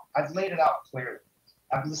case law. I've laid it out clearly.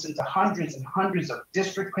 I've listened to hundreds and hundreds of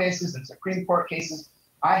district cases and Supreme Court cases.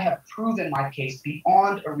 I have proven my case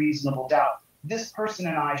beyond a reasonable doubt. This person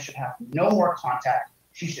and I should have no more contact.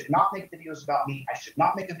 She should not make videos about me. I should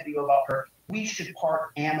not make a video about her. We should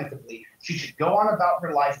part amicably. She should go on about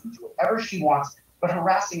her life and do whatever she wants, but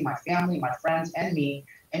harassing my family, my friends, and me.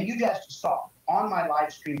 And you guys just saw on my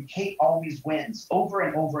live stream, Kate always wins over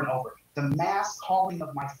and over and over. The mass calling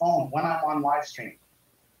of my phone when I'm on live stream.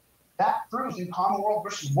 That proves in Commonwealth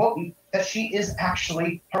versus Wotan that she is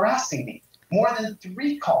actually harassing me. More than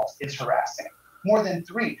 3 calls is harassing. More than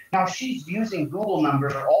 3. Now, if she's using Google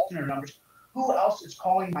numbers or alternate numbers, who else is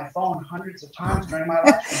calling my phone hundreds of times during my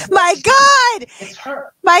live stream? My God! It's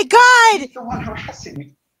her. My God! She's the one harassing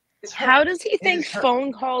me. It's her. How does he think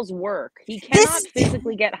phone calls work? He cannot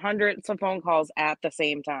physically get hundreds of phone calls at the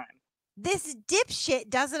same time. This dipshit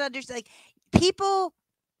doesn't understand. Like, people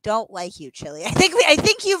don't like you, Chille. I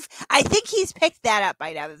think he's picked that up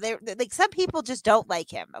by now. They're like, some people just don't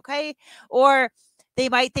like him, okay? Or they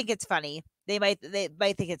might think it's funny. They might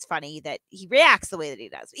think it's funny that he reacts the way that he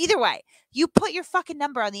does. Either way, you put your fucking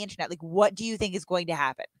number on the internet. Like, what do you think is going to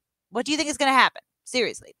happen? What do you think is going to happen?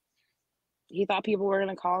 Seriously. He thought people were going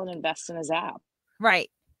to call and invest in his app. Right.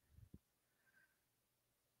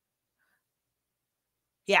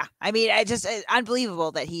 Yeah, I mean, it's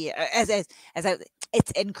unbelievable that he,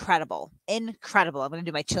 it's incredible. I'm going to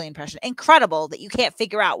do my Chille impression. Incredible that you can't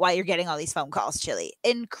figure out why you're getting all these phone calls, Chille.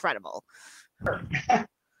 Incredible. I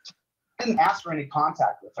didn't ask for any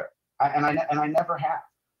contact with her, and I never have.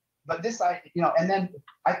 But this, and then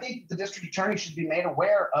I think the district attorney should be made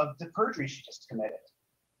aware of the perjury she just committed.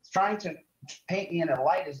 It's trying to paint me in a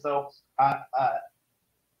light as though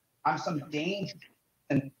I'm some danger.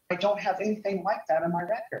 And I don't have anything like that in my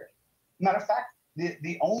record. Matter of fact,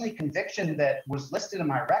 the only conviction that was listed in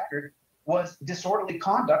my record was disorderly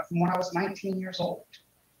conduct from when I was 19 years old.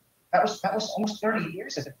 That was almost 30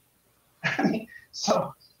 years ago. I mean,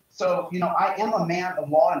 so I am a man of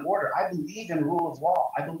law and order. I believe in rule of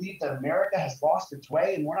law. I believe that America has lost its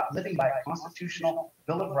way and we're not living by a constitutional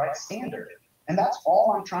Bill of Rights standard. And that's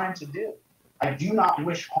all I'm trying to do. I do not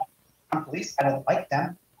wish harm on police. I don't like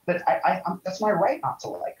them. But that's my right not to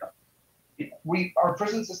like them. Our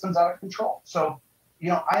prison system's out of control. So,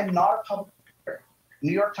 I am not a public figure.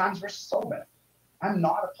 New York Times versus Sullivan. I'm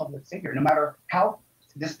not a public figure. No matter how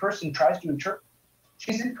this person tries to interpret,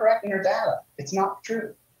 she's incorrect in her data. It's not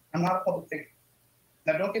true. I'm not a public figure.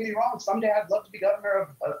 Now, don't get me wrong. Someday I'd love to be governor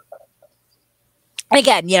of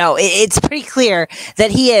Again, it's pretty clear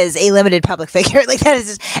that he is a limited public figure. Like, that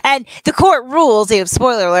is, and the court rules.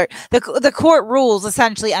 Spoiler alert: the court rules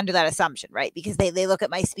essentially under that assumption, right? Because they look at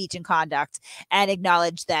my speech and conduct and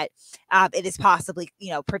acknowledge that it is possibly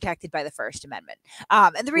protected by the First Amendment.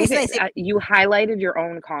 And the reason I say you highlighted your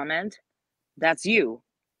own comment, that's you.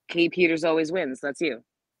 Kate Peters always wins. That's you.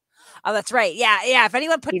 Oh, that's right. Yeah. If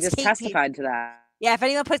anyone puts, he just testified to that. Yeah, if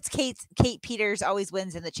anyone puts Kate Peters always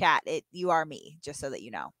wins in the chat, you are me, just so that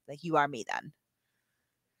you know. Like, you are me then.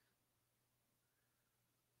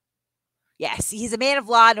 Yes, he's a man of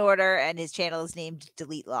law and order, and his channel is named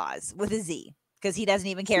Delete Lawz with a Z, because he doesn't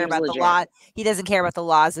even care about the law. He doesn't care about the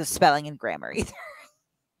laws of spelling and grammar either.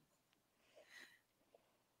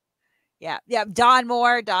 Yeah. Don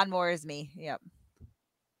Moore is me. Yep.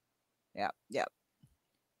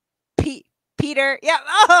 Peter. Yep.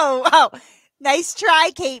 Oh. Nice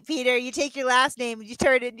try, Kate Peter. You take your last name and you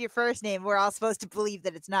turn it into your first name. We're all supposed to believe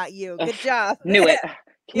that it's not you. Good job. Knew it.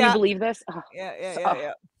 Can you believe this? Oh. Yeah.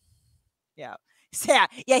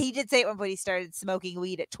 Yeah, he did say at one point he started smoking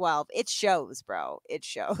weed at 12. It shows, bro. It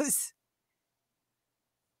shows.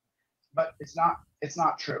 But it's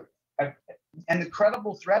not true. And the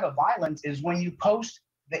credible threat of violence is when you post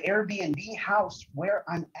the Airbnb house where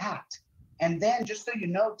I'm at. And then, just so you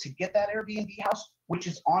know, to get that Airbnb house, which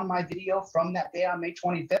is on my video from that day on May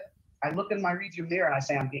 25th, I look in my rearview mirror and I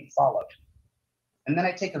say I'm being followed. And then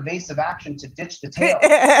I take evasive action to ditch the tail.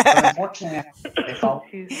 But unfortunately, they follow.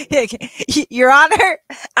 Your Honor,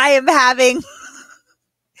 I am having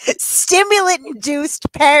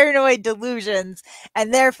stimulant-induced paranoid delusions,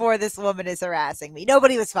 and therefore this woman is harassing me.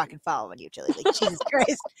 Nobody was fucking following you, Chille. Like, Jesus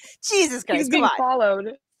Christ. Jesus Christ, He's being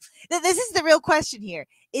followed. This is the real question here.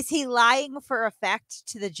 Is he lying for effect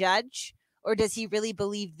to the judge, or does he really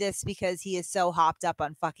believe this because he is so hopped up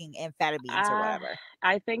on fucking amphetamines or whatever?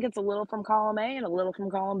 I think it's a little from column A and a little from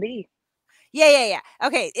column B. Yeah.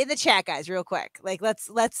 Okay, in the chat, guys, real quick. Like,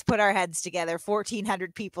 let's put our heads together.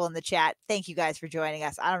 1,400 people in the chat. Thank you guys for joining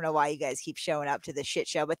us. I don't know why you guys keep showing up to this shit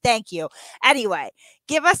show, but thank you. Anyway,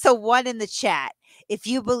 give us a 1 in the chat if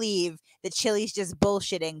you believe that Chille's just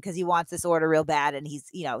bullshitting because he wants this order real bad, and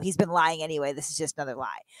he's been lying anyway. This is just another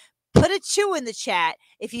lie. Put a 2 in the chat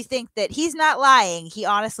if you think that he's not lying. He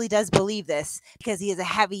honestly does believe this because he is a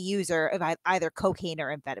heavy user of either cocaine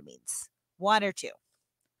or amphetamines. 1 or 2.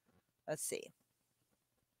 Let's see.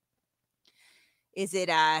 Is it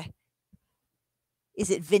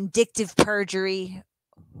vindictive perjury,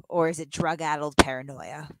 or is it drug-addled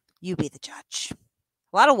paranoia? You be the judge.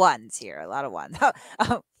 A lot of 1s here. A lot of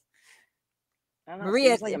 1s.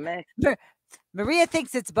 Maria, like a mix. Maria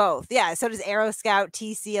thinks it's both. Yeah, so does Aero Scout,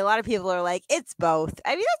 TC. A lot of people are like, it's both.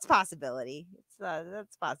 I mean, that's a possibility.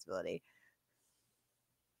 That's a possibility.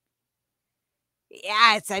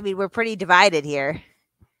 Yeah, we're pretty divided here.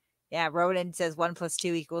 Yeah, Ronan says 1 +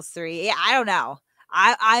 2 = 3. Yeah, I don't know.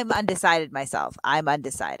 I'm undecided myself. I'm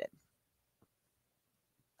undecided.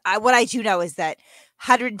 What I do know is that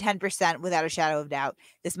 110%, without a shadow of doubt,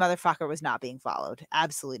 this motherfucker was not being followed.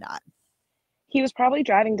 Absolutely not. He was probably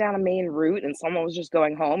driving down a main route and someone was just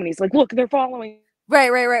going home and he's like, look, they're following. Right.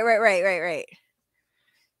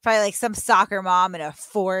 Probably like some soccer mom in a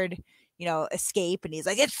Ford, Escape, and he's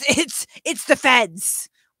like, it's the feds.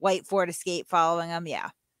 White Ford Escape following him.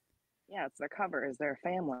 Yeah. Yeah, it's their cover. Is their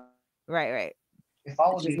family. Right. They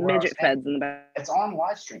followed me. Midget feds in the back. It's on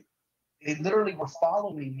live stream. They literally were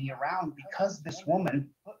following me around because this woman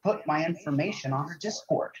put my information on her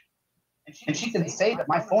Discord. And she can say that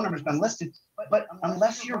my phone number's been listed, but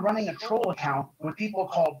unless you're running a troll account with people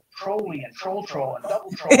called Trolly and Troll and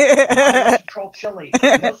Double Troll, and Troll Chille,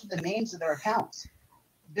 and those are the names of their accounts.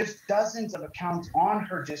 There's dozens of accounts on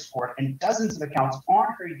her Discord and dozens of accounts on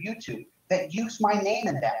her YouTube that use my name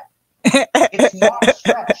in that. It's not a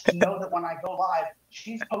stretch to know that when I go live,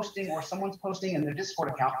 she's posting or someone's posting in their Discord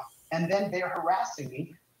account, and then they're harassing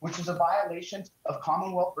me, which is a violation of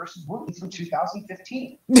Commonwealth versus Wooten from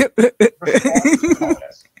 2015.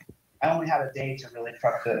 I only had a day to really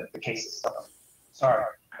prep the cases. So sorry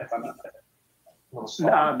if I'm a little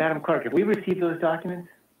slow. Madam Clerk, have we received those documents?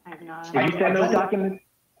 I have not. Did you send those documents?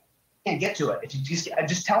 I can't get to it. If you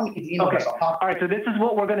just tell me the email. Okay. All right. So this is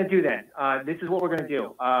what we're going to do then. This is what we're going to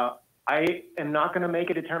do. I am not going to make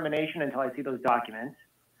a determination until I see those documents.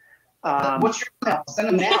 What's your email? Send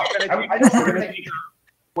them now.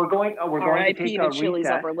 We're going to take a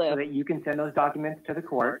recess upper lip. so that you can send those documents to the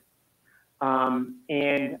court.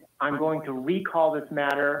 And I'm going to recall this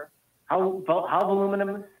matter. How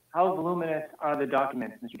voluminous are the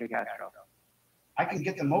documents, Mr. DeCastro? I can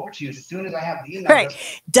get them over to you as soon as I have the email.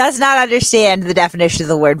 Right. Does not understand the definition of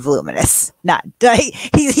the word voluminous. Not.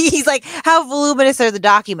 He's like, how voluminous are the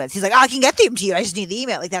documents? He's like, I can get them to you. I just need the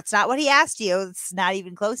email. Like, that's not what he asked you. It's not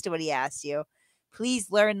even close to what he asked you.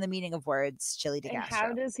 Please learn the meaning of words, Chille DeCastro. And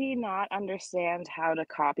how does he not understand how to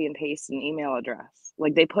copy and paste an email address?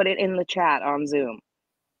 Like, they put it in the chat on Zoom.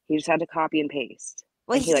 He just had to copy and paste.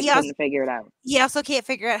 Well, he couldn't figure it out. He also can't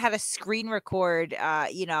figure out how to screen record,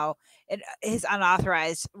 his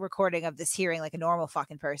unauthorized recording of this hearing like a normal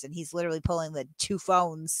fucking person. He's literally pulling the 2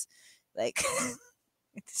 phones. Like,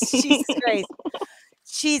 Jesus Christ.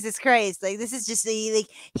 Jesus Christ. Like, this is just he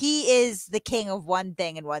is the king of one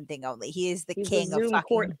thing and one thing only. He's the king of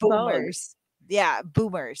fucking boomers. Yeah,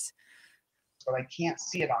 boomers. But I can't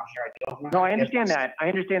see it on here. I don't know. No, I understand that.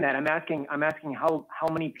 I'm asking how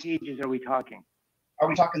many pages are we talking? Are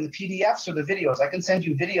we talking the PDFs or the videos? I can send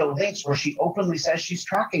you video links where she openly says she's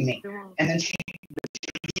tracking me. And then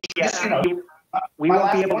we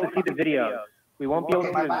won't be able to see the videos. We won't be able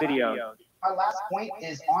to see the videos. My last point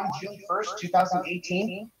is on June 1st,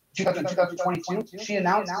 2022, she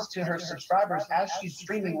announces to her subscribers as she's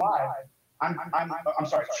streaming live, I'm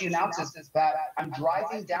sorry, she announces that I'm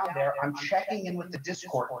driving down there, I'm checking in with the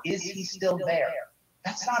Discord. Is he still there?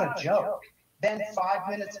 That's not a joke. Then 5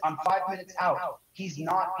 minutes, I'm 5 minutes out. He's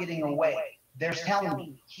not getting away. They're telling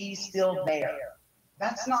me he's still there.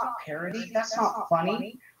 That's not parody. That's not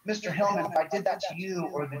funny. Mr. Hillman, if I did that to you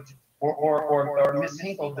or Ms.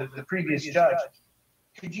 Hinkle, the previous judge,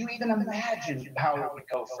 could you even imagine how it would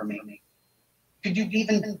go for me? Could you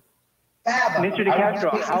even fathom? Mr.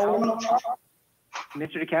 DeCastro,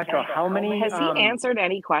 how many Has he answered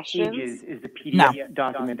any questions? pages is the PDF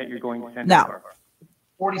document that you're going to send over?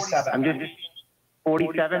 47. I'm just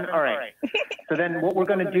 47. All right. So then, what we're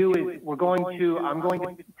going to do is I'm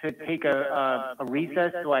going to take a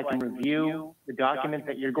recess so I can review the documents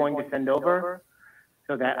that you're going to send over,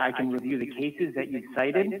 so that I can review the cases that you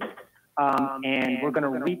cited, and we're going to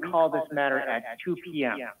recall this matter at 2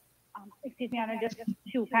 p.m. Excuse me, Honor, just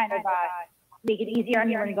to kind of make it easier on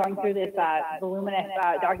you when you're going through this voluminous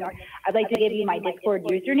document, I'd like to give you my Discord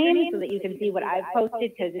username so that you can see what I've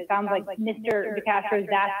posted, because it sounds like Mr. DeCastro is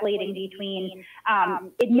vacillating between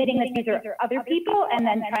admitting that these are other people and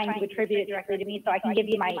then trying to attribute it directly to me. So I can give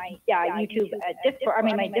you my YouTube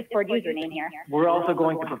my Discord username here. We're also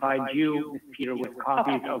going to provide you, Ms. Peter, with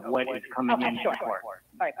copies of what is coming in sure. court.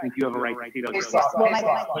 Sorry. Since you have a right to see those.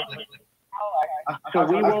 So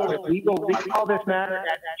we will recall this matter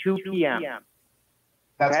at 2 p.m.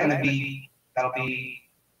 That's going to be, that'll be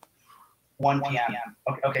 1 p.m.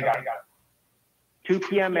 Okay, got it. 2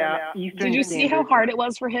 p.m. Eastern. Did you see how hard it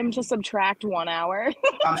was for him to subtract 1 hour?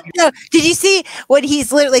 No, did you see what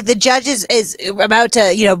he's literally, like, the judge is about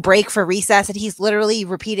to, break for recess, and he's literally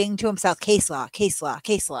repeating to himself, case law, case law,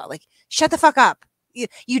 case law. Like, shut the fuck up.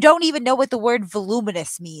 You don't even know what the word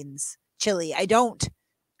voluminous means, Chille. I don't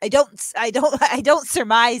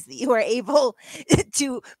surmise that you are able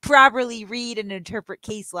to properly read and interpret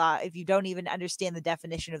case law if you don't even understand the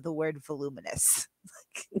definition of the word voluminous.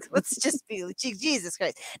 Let's just be Jesus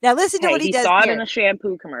Christ. Now listen to what he does. He saw it here. in a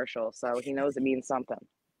shampoo commercial, so he knows it means something.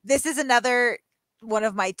 This is another one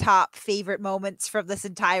of my top favorite moments from this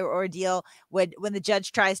entire ordeal, when the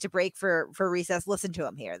judge tries to break for recess. Listen to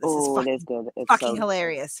him here. This is fucking, it is good. It's fucking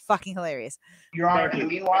hilarious. Fucking hilarious. Your Honor, in the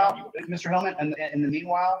meanwhile, Mr. Hillman, in the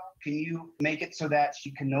meanwhile, can you make it so that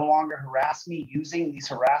she can no longer harass me using these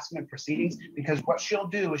harassment proceedings? Because what she'll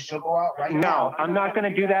do is she'll go out right now. No, I'm not going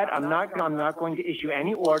to do that. I'm not going to issue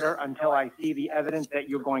any order until I see the evidence that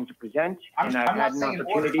you're going to present, and I've had an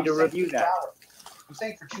opportunity to review that. I'm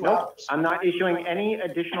saying for 2 Nope, hours. I'm not issuing any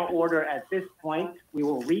additional order at this point. We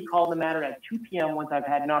will recall the matter at 2 p.m. once I've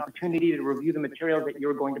had an opportunity to review the materials that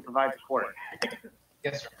you're going to provide the court.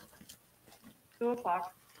 Yes, sir. 2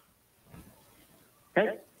 o'clock.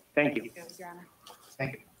 Okay, thank you.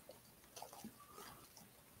 Thank you.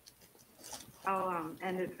 I'll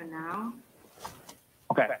end it for now.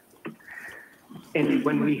 Okay. And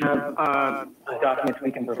when we have documents,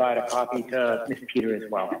 we can provide a copy to Ms. Peter as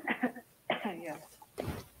well. Yeah.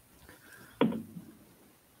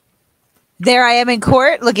 There I am in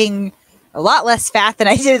court, looking a lot less fat than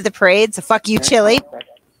I did at the parade. So fuck you, Chille.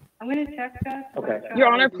 I'm going to check that. Okay. Your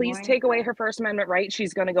Honor, please take away her First Amendment right.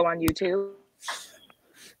 She's going to go on YouTube.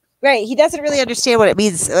 Right. He doesn't really understand what it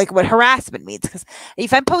means, like what harassment means. Because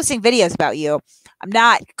if I'm posting videos about you, I'm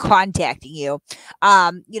not contacting you.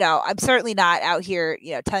 I'm certainly not out here,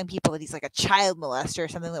 telling people that he's like a child molester or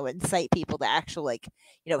something that would incite people to actual,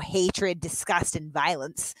 hatred, disgust, and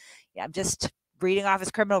violence. Yeah, I'm just reading off his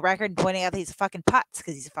criminal record and pointing out that he's a fucking putz,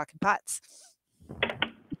 because he's a fucking putz.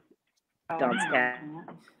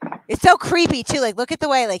 It's so creepy too. Like, look at the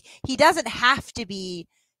way, like, he doesn't have to be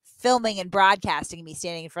filming and broadcasting me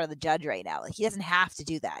standing in front of the judge right now. Like, he doesn't have to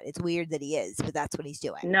do that. It's weird that he is, but that's what he's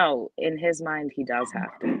doing. No, in his mind, he does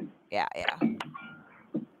have to. Yeah.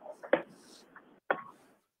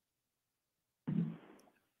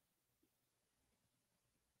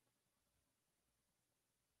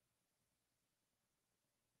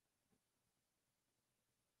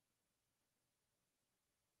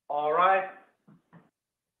 All right.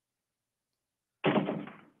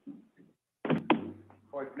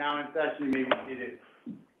 Court's now in session. You may be seated.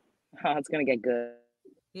 Oh, it's going to get good.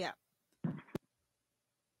 Yeah.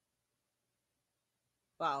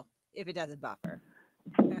 Well, if it doesn't buffer.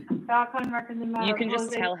 You can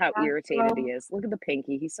just tell how irritated he is. Look at the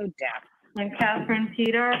pinky. He's so deaf. And Catherine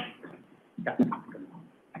Peter.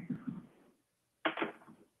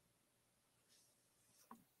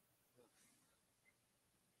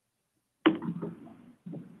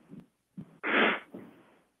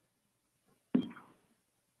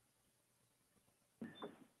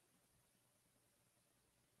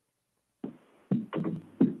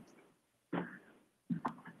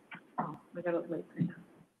 I got it late right now.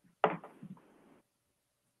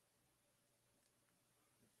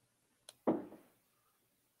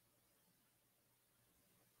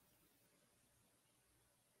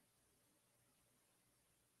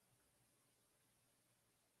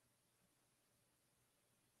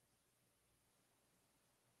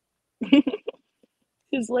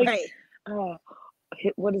 He's like, Right. oh,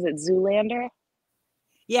 what is it, Zoolander?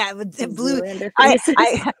 Yeah, with the blue. Zoolander I, faces.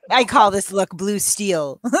 I call this look blue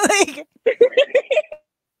steel. Like,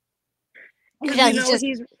 yeah, You he's know, just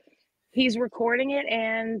he's recording it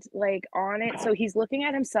and like on it, so he's looking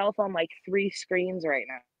at himself on like 3 screens right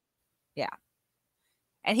now. yeah,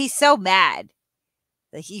 and he's so mad.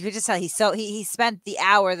 Like you could just tell he spent the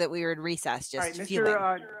hour that we were in recess just All right, fuming.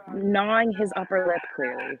 Gnawing his upper lip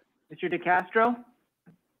clearly. Mr. DeCastro,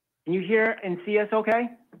 can you hear and see us okay?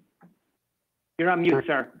 You're on mute,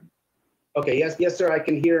 sir. Okay, yes, sir. I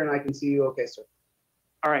can hear and I can see you. Okay, sir.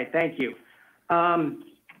 All right, thank you. All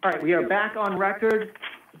right, we are back on record.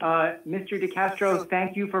 Mr. DeCastro,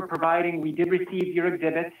 thank you for providing. We did receive your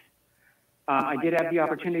exhibits. I did have the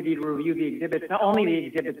opportunity to review the exhibits, not only the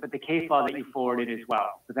exhibits, but the case law that you forwarded as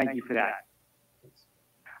well. So thank you for that.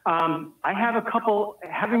 I have a couple,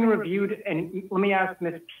 having reviewed, and let me ask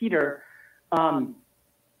Ms. Peter,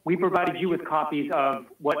 we provided you with copies of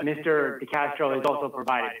what Mr. DeCastro has also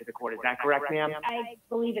provided to the court. Is that correct, ma'am? I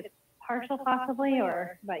believe it's partial possibly,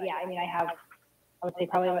 but yeah, I mean, I would say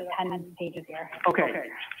probably about 10 pages here. Okay.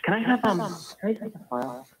 Can I have, can I take the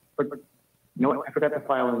file? No, I forgot the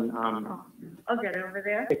file in, I'll get it over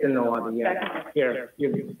there. it's in the lobby, yeah. Here.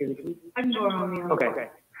 I'm going on the Okay.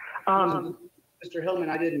 Mr. Hillman,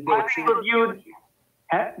 I didn't get a chance. Reviewed.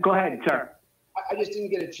 Go ahead, sir. I just didn't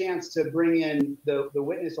get a chance to bring in the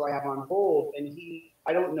witness who I have on hold, and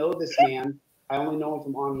I don't know this man. I only know him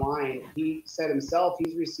from online. He said himself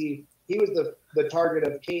he was the target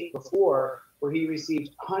of Kate before, where he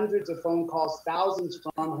received hundreds of phone calls, thousands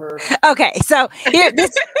from her. Okay, so here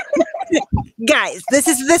this guys, this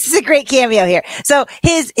is a great cameo here. So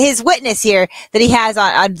his witness here that he has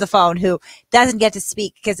on the phone, who doesn't get to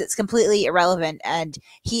speak because it's completely irrelevant, and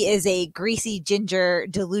he is a greasy ginger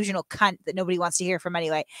delusional cunt that nobody wants to hear from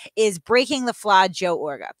anyway, is breaking the flawed Joe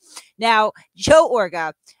Orga. Now, Joe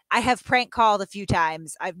Orga, I have prank called a few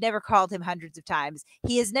times. I've never called him hundreds of times.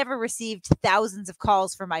 He has never received thousands of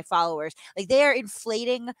calls from my followers. Like, they are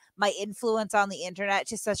inflating my influence on the internet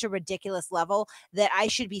to such a ridiculous level that I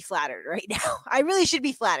should be flattered right now. I really should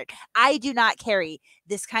be flattered. I do not carry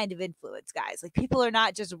this kind of influence, guys. Like, people are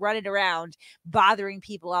not just running around bothering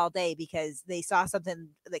people all day because they saw something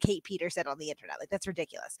that Kate Peter said on the internet. Like, that's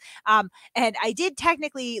ridiculous. And I did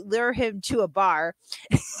technically lure him to a bar.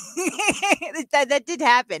 that did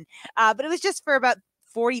happen. But it was just for about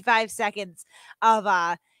 45 seconds of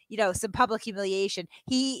some public humiliation.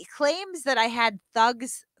 He claims that I had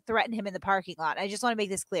thugs threaten him in the parking lot. I just want to make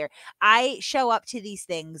this clear. I show up to these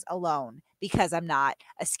things alone because I'm not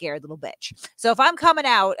a scared little bitch. So if I'm coming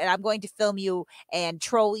out and I'm going to film you and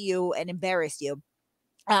troll you and embarrass you,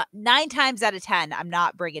 9 times out of 10, I'm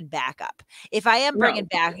not bringing backup. If I am bringing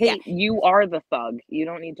back, hey, you are the thug. You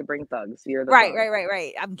don't need to bring thugs. You're the right, thug.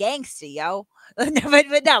 right. I'm gangsty, yo.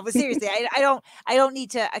 but seriously, I don't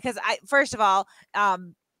need to, because first of all,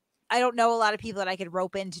 I don't know a lot of people that I could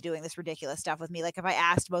rope into doing this ridiculous stuff with me. Like, if I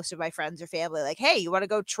asked most of my friends or family, like, hey, you want to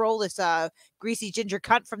go troll this greasy ginger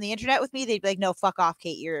cunt from the internet with me? They'd be like, no, fuck off,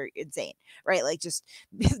 Kate, you're insane. Right? Like, just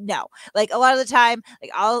no. Like, a lot of the time,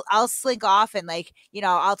 like, I'll slink off and, like,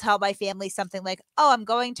 I'll tell my family something like, oh, I'm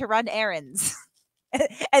going to run errands.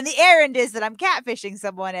 And the errand is that I'm catfishing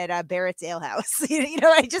someone at Barrett's Ale House.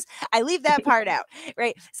 I leave that part out,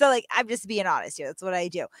 right? So, like, I'm just being honest here. That's what I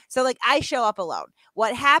do. So, like, I show up alone.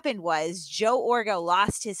 What happened was Joe Orga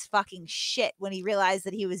lost his fucking shit when he realized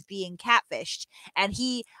that he was being catfished, and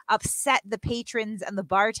he upset the patrons and the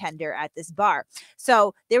bartender at this bar.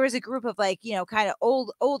 So there was a group of, like, kind of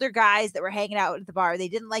older guys that were hanging out at the bar. They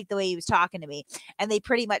didn't like the way he was talking to me, and they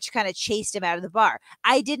pretty much kind of chased him out of the bar.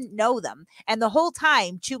 I didn't know them, and the whole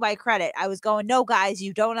time, to my credit, I was going, no, guys,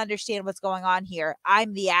 you don't understand what's going on here.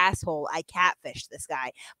 I'm the asshole. I catfished this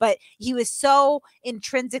guy. But he was so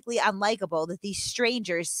intrinsically unlikable that these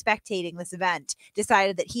strangers spectating this event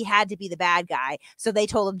decided that he had to be the bad guy. So they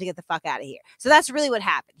told him to get the fuck out of here. So that's really what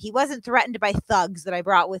happened. He wasn't threatened by thugs that I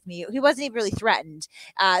brought with me. He wasn't even really threatened.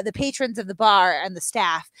 The patrons of the bar and the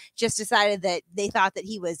staff just decided that they thought that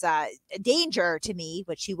he was a danger to me,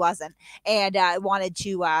 which he wasn't, and wanted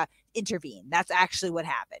to intervene. That's actually what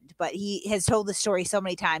happened. But he has told the story so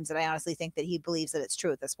many times that I honestly think that he believes that it's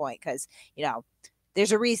true at this point, because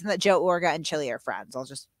there's a reason that Joe Orga and Chille are friends. I'll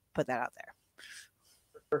just put that out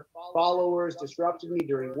there. Followers disrupted me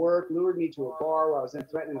during work, lured me to a bar where I was then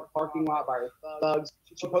threatened in a parking lot by thugs.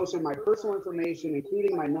 She posted my personal information,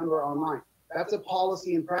 including my number, online. That's a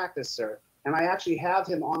policy and practice, sir. And I actually have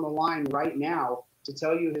him on the line right now to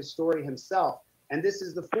tell you his story himself. And this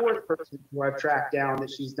is the 4th person who I've tracked down that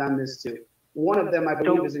she's done this to. One of them, I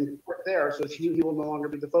believe, is in court there, so he will no longer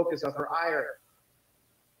be the focus of her ire.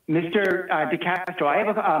 Mr. DeCastro, I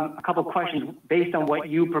have a couple of questions based on what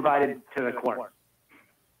you provided to the court.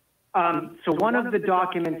 So one of the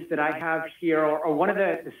documents that I have here, or one of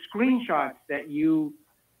the screenshots that you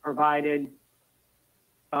provided,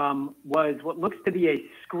 was what looks to be a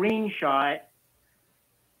screenshot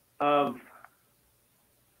of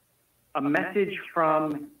a message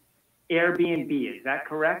from Airbnb. Is that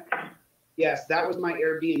correct? Yes, that was my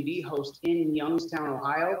Airbnb host in Youngstown,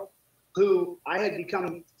 Ohio, who I had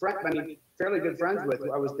become fairly good friends with.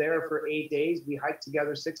 I was there for 8 days. We hiked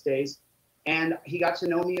together 6 days, and he got to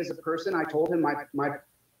know me as a person. I told him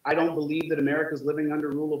I don't believe that America's living under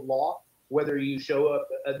rule of law, whether you show up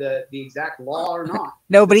the exact law or not.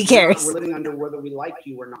 Nobody cares. We're living under whether we like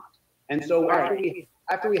you or not. And so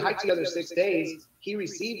after we hiked together 6 days, he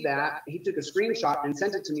received that. He took a screenshot and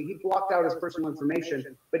sent it to me. He blocked out his personal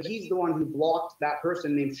information, but he's the one who blocked that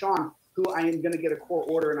person named Sean, who I am going to get a court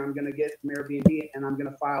order, and I'm going to get from Airbnb, and I'm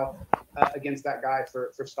going to file against that guy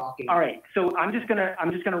for stalking. All right. So I'm just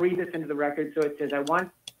gonna read this into the record. So it says,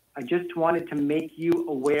 I just wanted to make you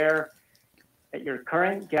aware that your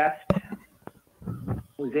current guest,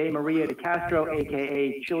 Jose Maria DeCastro,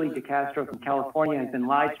 aka Chille DeCastro from California, has been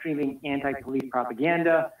live streaming anti-police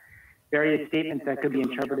propaganda, various statements that could be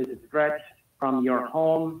interpreted as threats from your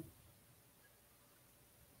home.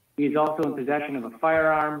 He is also in possession of a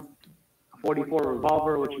firearm, a .44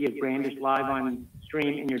 revolver, which he has brandished live on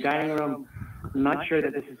stream in your dining room. I'm not sure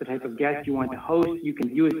that this is the type of guest you want to host. You can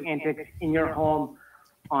view his antics in your home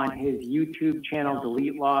on his YouTube channel,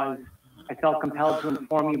 Delete Lawz. I felt compelled to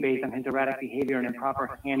inform you based on his erratic behavior and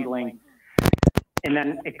improper handling. And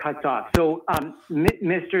then it cuts off. So,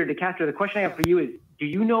 Mr. DeCastro, the question I have for you is, do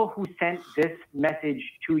you know who sent this message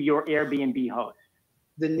to your Airbnb host?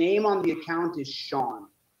 The name on the account is Sean.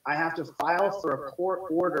 I have to file for a court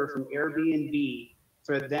order from Airbnb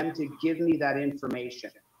for them to give me that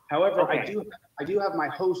information. However, okay. I do have my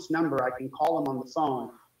host number. I can call him on the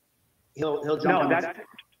phone. He'll jump on.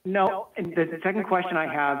 No, and the second question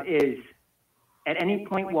I have is, at any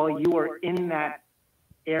point while you were in that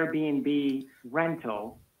Airbnb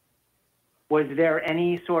rental, was there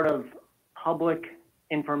any sort of public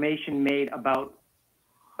information made about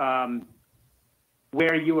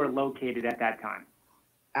where you were located at that time?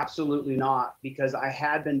 Absolutely not, because I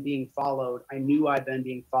had been being followed. I knew I'd been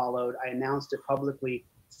being followed. I announced it publicly,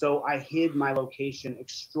 so I hid my location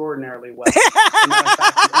extraordinarily well. As a matter of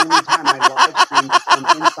fact, the only time I live streamed was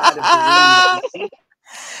from inside of the room that you see.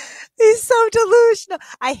 He's so delusional.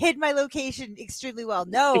 I hid my location extremely well.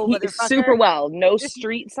 No, motherfucker. Super well. No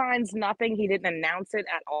street signs, nothing. He didn't announce it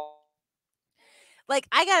at all. Like,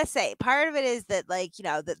 I gotta say, part of it is that, like, you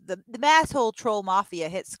know, the Masshole Troll Mafia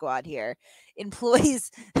hit squad here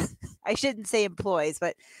employs, I shouldn't say employs,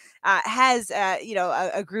 but has, you know,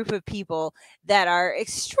 a group of people that are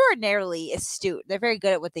extraordinarily astute. They're very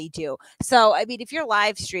good at what they do. So, I mean, if you're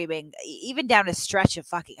live streaming, even down a stretch of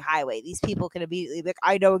fucking highway, these people can immediately be like,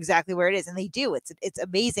 I know exactly where it is. And they do. It's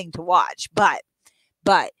amazing to watch. But,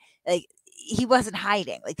 like, he wasn't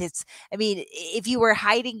hiding. Like, it's, I mean, if you were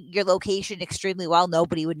hiding your location extremely well,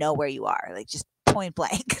 nobody would know where you are. Like, just point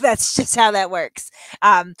blank. That's just how that works.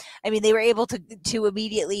 I mean, they were able to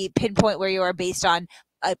immediately pinpoint where you are based on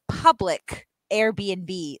a public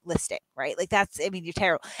Airbnb listing, right? Like, that's, I mean, you're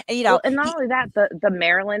terrible. And, you know, well, and not only that, the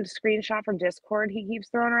Maryland screenshot from Discord he keeps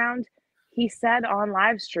throwing around, he said on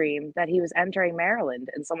live stream that he was entering Maryland,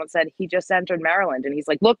 and someone said he just entered Maryland, and he's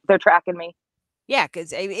like, look, they're tracking me. Yeah,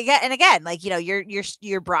 because again, like, you know,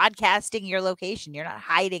 you're broadcasting your location. You're not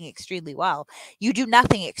hiding extremely well. You do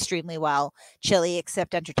nothing extremely well, Chille,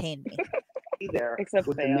 except entertain me. There except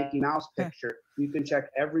with the Mickey Mouse picture. You can check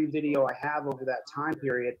every video I have over that time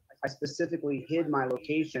period. I specifically hid my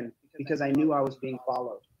location because I knew I was being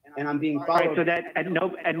followed, and I'm being followed. Right, so that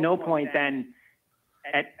at no point then,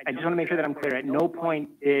 I just want to make sure that I'm clear. At no point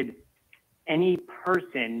did any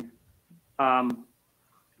person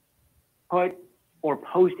put or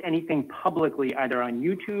post anything publicly, either on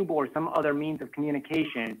YouTube or some other means of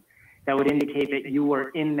communication, that would indicate that you were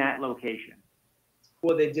in that location.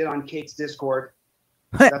 Well, they did on Kate's Discord.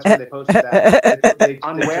 That's where they posted that.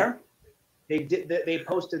 On where? They did. They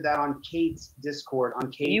posted that on Kate's Discord.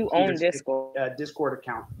 On Kate's you own Discord Discord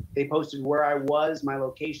account. They posted where I was, my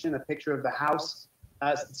location, a picture of the house.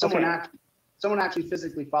 Someone actually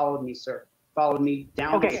physically followed me, sir. Followed me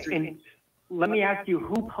down the street. And let me ask you,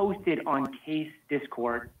 who posted on Kate's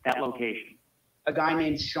Discord that location? A guy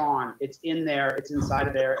named Sean. It's in there. It's inside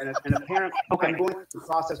of there. And apparently, I'm going through the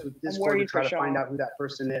process with Discord to try to find out who that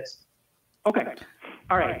person is. Okay.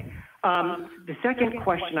 All right. The second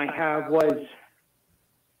question I have was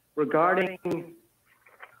regarding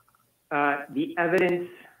the evidence.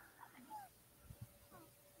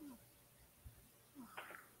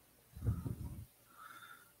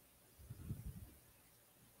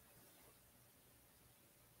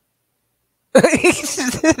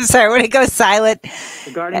 Sorry, when it goes silent.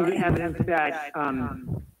 Regarding the evidence that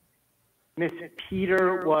Miss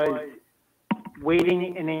Peter was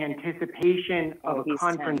waiting in anticipation of a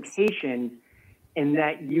confrontation and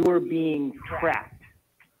that you were being tracked.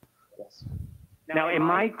 Yes. Now,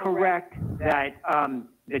 am I correct that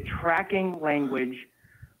the tracking language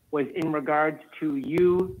was in regards to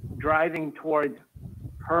you driving towards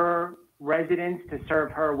her residence to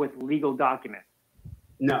serve her with legal documents?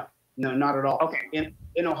 No, no, not at all. Okay.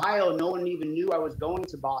 In Ohio, no one even knew I was going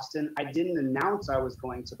to Boston. I didn't announce I was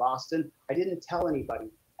going to Boston. I didn't tell anybody.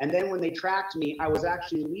 And then when they tracked me, I was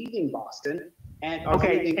actually leaving Boston. And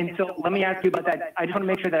okay, and so let me ask you about that. I just want to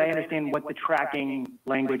make sure that I understand what the tracking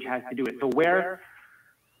language has to do with. So where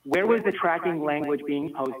was the tracking language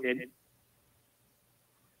being posted?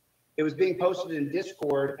 It was being posted in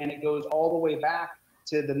Discord, and it goes all the way back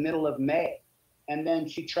to the middle of May. And then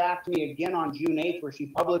she tracked me again on June 8th, where she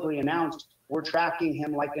publicly announced, we're tracking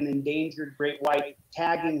him like an endangered great white,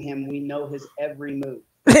 tagging him. We know his every move.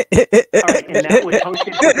 All right, and that was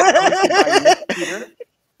posted by Miss Peter?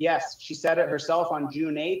 Yes, she said it herself on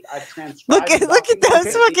June 8th. I've transcribed. Look at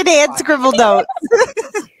those fucking hand scribbled notes.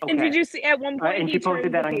 And did you see at one point and he she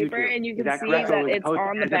posted turned that the on paper YouTube. and you can see correct? that it's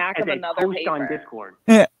on the back of another post paper. On Discord.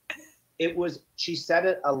 Yeah. It was, she said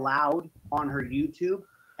it aloud on her YouTube,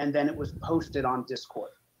 and then it was posted on Discord.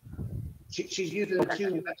 She's using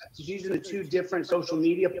the two different social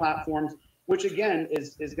media platforms, which again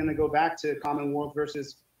is going to go back to Commonwealth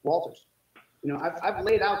versus Walters. You know, I've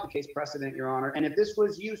laid out the case precedent, Your Honor, and if this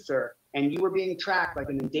was you, sir, and you were being tracked like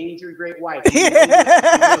an endangered great white.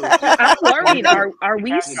 I'm worried. Are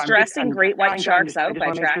we stressing great white sharks out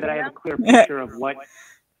by tracking them? I have a clear picture of what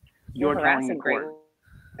you're telling the court.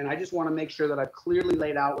 And I just want to make sure that I've clearly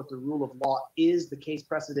laid out what the rule of law is, the case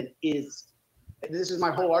precedent is. This is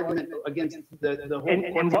my whole argument against the whole.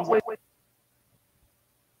 And what was?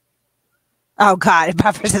 Oh God, it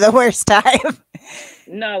buffers to the worst time.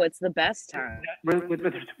 No, it's the best time.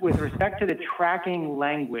 With respect to the tracking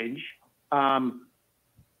language,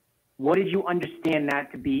 what did you understand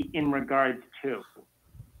that to be in regards to?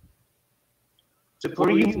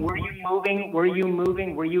 Were you moving?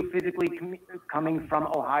 Were you physically coming from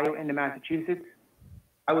Ohio into Massachusetts?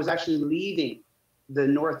 I was actually leaving the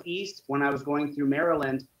Northeast when I was going through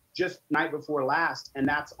Maryland just night before last, and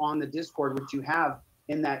that's on the Discord, which you have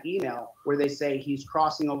in that email, where they say he's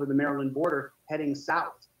crossing over the Maryland border heading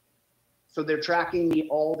south. So they're tracking me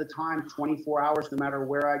all the time, 24 hours, no matter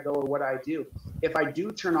where I go or what I do. If I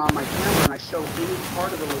do turn on my camera and I show any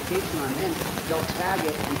part of the location I'm in, they'll tag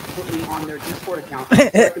it and put me on their Discord account so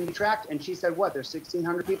I can be tracked. And she said, what, there's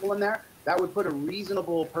 1,600 people in there? That would put a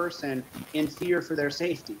reasonable person in fear for their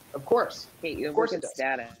safety. Of course. Hey, of course it does.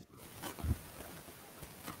 Data.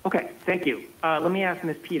 Okay, thank you. Let me ask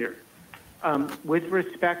Ms. Peter. With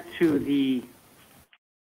respect to the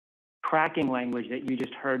tracking language that you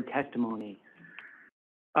just heard testimony,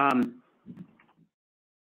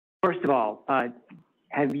 first of all,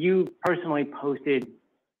 have you personally posted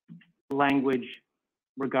language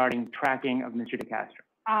regarding tracking of Mr. DeCastro?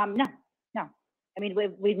 No. I mean,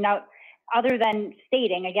 we've not, other than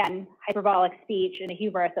stating, again, hyperbolic speech and a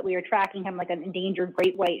hubris that we were tracking him like an endangered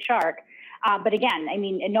great white shark. But again, I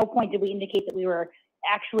mean, at no point did we indicate that we were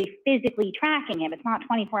actually physically tracking him. It's not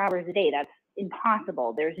 24 hours a day. That's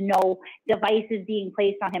impossible. There's no devices being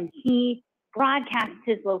placed on him. He broadcasts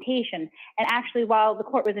his location. And actually, while the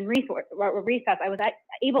court was in recess, I was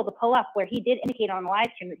able to pull up where he did indicate on the live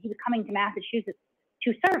stream that he was coming to Massachusetts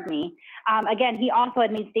to serve me. Again, he also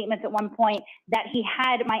had made statements at one point that he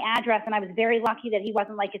had my address, and I was very lucky that he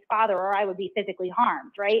wasn't like his father, or I would be physically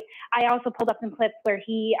harmed, right? I also pulled up some clips where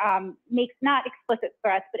he makes not explicit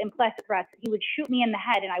threats, but implicit threats. He would shoot me in the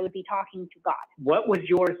head, and I would be talking to God. What was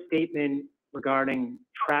your statement regarding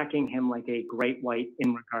tracking him like a great white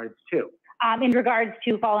in regards to? In regards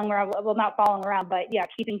to following around, well, not following around, but yeah,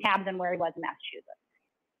 keeping tabs on where he was in Massachusetts.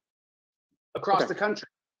 Across the country.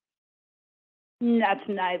 That's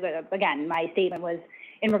not, again, my statement was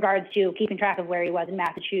in regards to keeping track of where he was in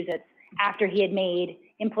Massachusetts after he had made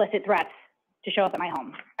implicit threats to show up at my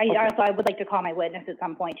home. I would like to call my witness at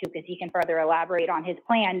some point too, because he can further elaborate on his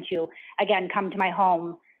plan to, again, come to my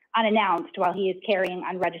home unannounced while he is carrying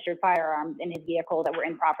unregistered firearms in his vehicle that were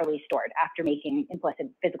improperly stored after making implicit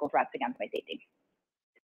physical threats against my safety.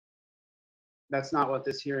 That's not what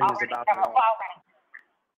this hearing is about at all.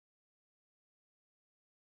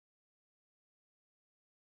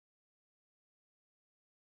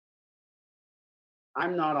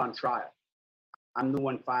 I'm not on trial. I'm the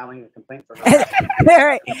one filing a complaint for her.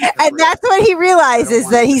 Right. And that's when he realizes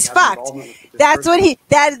that he's fucked. That's when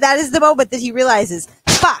that is the moment that he realizes,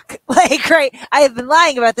 fuck, like, right, I have been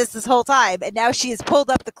lying about this whole time, and now she has pulled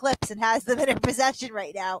up the clips and has them in her possession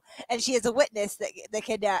right now, and she has a witness that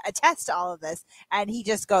can attest to all of this, and he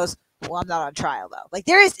just goes, well, I'm not on trial, though. Like,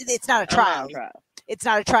 it's not a trial. It's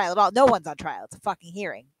not a trial at all. No one's on trial. It's a fucking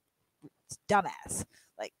hearing. It's dumbass.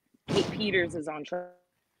 Like, Kate Peters is on trial.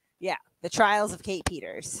 Yeah, the trials of Kate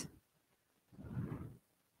Peters.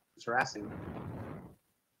 It's harassing.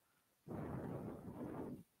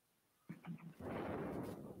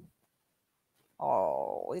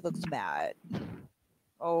 Oh, he looks mad.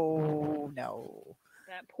 Oh, no.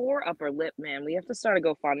 That poor upper lip, man. We have to start a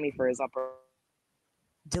GoFundMe for his upper.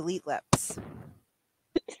 Delete lips.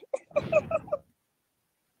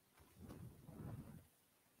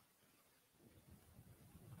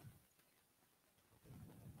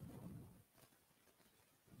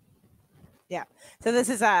 Yeah. So this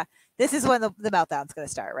is when the meltdown's going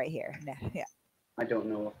to start right here. Yeah. I don't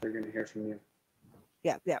know if they're going to hear from you.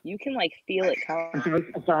 Yeah. You can like feel it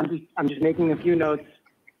coming. I'm just making a few notes.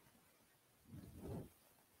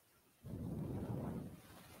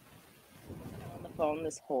 On the phone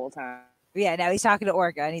this whole time. Yeah. Now he's talking to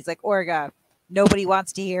Orga, and he's like, Orga, nobody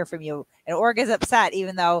wants to hear from you, and Orga's upset,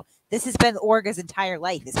 even though this has been Orga's entire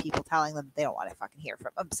life, is people telling them they don't want to fucking hear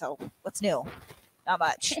from him. So what's new? Not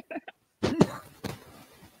much.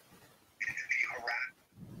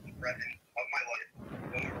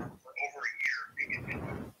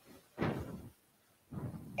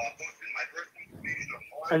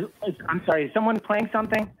 I'm sorry, is someone playing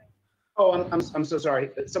something? Oh, I'm so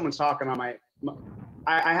sorry. Someone's talking on my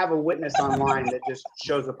I have a witness online that just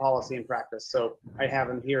shows the policy and practice. So I have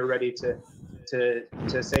him here ready to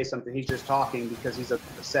say something. He's just talking because he's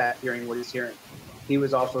upset hearing what he's hearing. He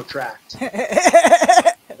was also tracked.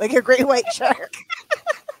 Like a great white shark.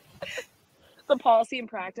 The policy and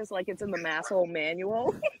practice, like it's in the Masshole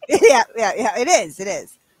manual. Yeah. It is.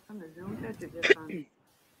 Is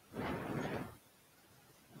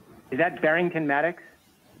that Barrington Maddox?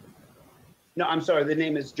 No, I'm sorry. The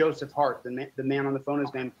name is Joseph Hart. The man on the phone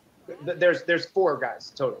is named. There's 4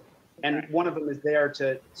 guys total, and one of them is there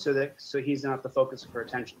so he's not the focus for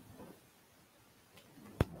attention.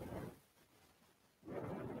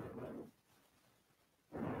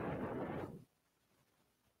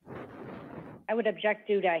 I would object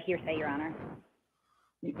due to hearsay, Your Honor.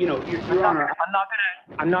 Your Honor.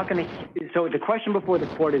 I'm not gonna. So the question before the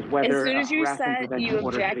court is whether. As soon as you said you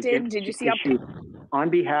objected, did you see how? On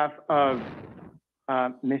behalf of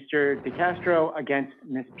Mr. DeCastro against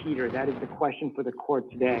Ms. Peter, that is the question for the court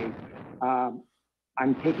today.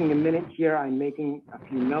 I'm taking a minute here. I'm making a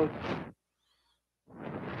few notes.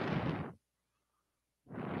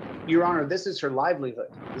 Your Honor, this is her livelihood.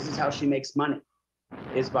 This is how she makes money,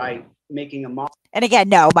 is by making a mock. And again,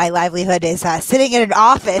 no, my livelihood is sitting in an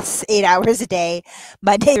office 8 hours a day,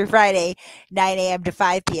 Monday through Friday, 9 a.m. to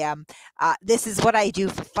 5 p.m. This is what I do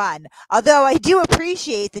for fun. Although I do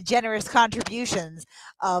appreciate the generous contributions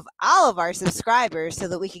of all of our subscribers so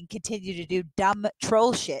that we can continue to do dumb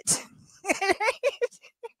troll shit. I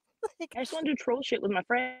just want to do troll shit with my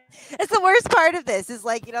friends. It's the worst part of this is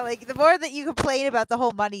like the more that you complain about the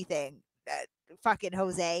whole money thing, fucking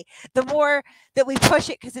Jose, the more that we push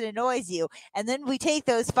it because it annoys you, and then we take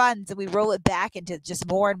those funds and we roll it back into just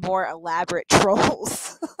more and more elaborate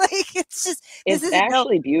trolls. Like it's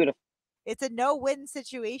actually beautiful. It's a no-win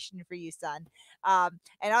situation for you, son. And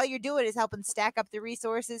all you're doing is helping stack up the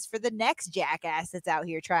resources for the next jackass that's out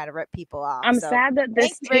here trying to rip people off. I'm sad that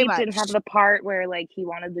this tape didn't have the part where like he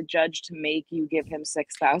wanted the judge to make you give him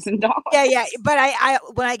 $6,000. Yeah. But I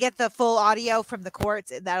when I get the full audio from the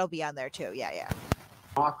courts, that'll be on there too. Yeah.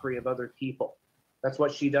 Mockery of other people. That's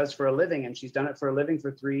what she does for a living, and she's done it for a living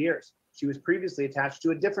for 3 years. She was previously attached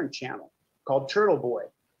to a different channel called Turtle Boy.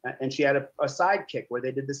 And she had a sidekick where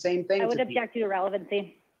they did the same thing. I would object to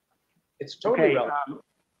irrelevancy. It's totally relevant.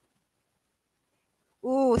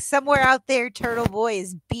 Ooh, somewhere out there, Turtle Boy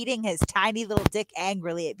is beating his tiny little dick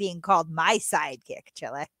angrily at being called my sidekick,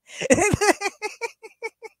 Chille.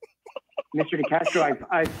 Mr. DeCastro,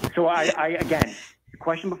 I again, the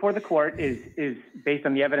question before the court is based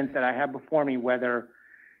on the evidence that I have before me, whether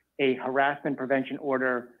a harassment prevention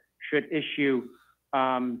order should issue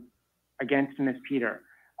against Ms. Peter.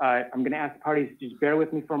 I'm going to ask the parties to just bear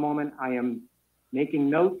with me for a moment. I am making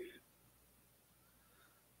notes.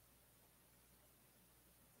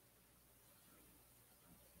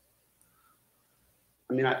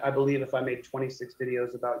 I mean, I believe if I made 26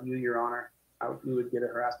 videos about you, Your Honor, you would get a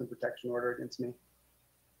harassment protection order against me.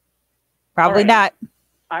 Probably not.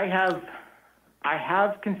 I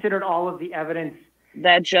have considered all of the evidence.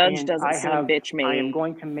 That judge and doesn't seem bitch made. I am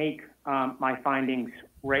going to make my findings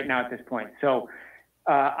right now at this point. So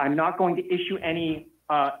I'm not going to issue any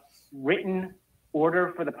written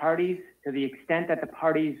order for the parties. To the extent that the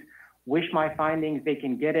parties wish my findings, they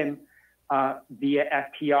can get him via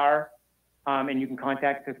FTR, and you can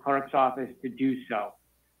contact the clerk's office to do so.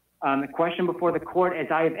 The question before the court, as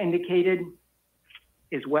I have indicated,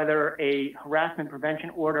 is whether a harassment prevention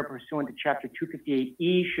order pursuant to Chapter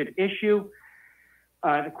 258E should issue.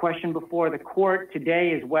 The question before the court today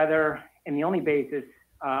is whether, and the only basis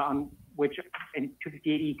on which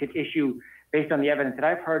 258E could issue based on the evidence that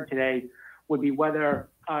I've heard today, would be whether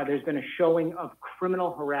there's been a showing of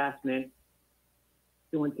criminal harassment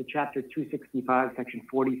pursuant to Chapter 265, Section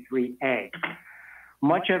 43A.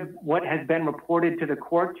 Much of what has been reported to the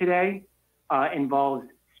court today involves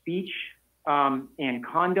speech and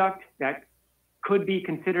conduct that could be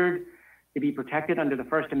considered to be protected under the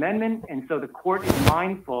First Amendment. And so the court is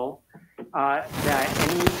mindful that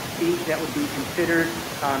any speech that would be considered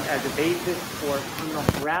as a basis for criminal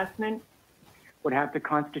harassment would have to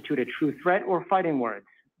constitute a true threat or fighting words.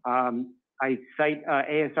 I cite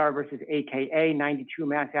ASR versus AKA 92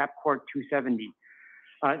 Mass App Court 270.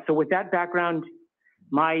 So with that background,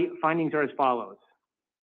 my findings are as follows.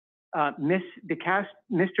 Mr.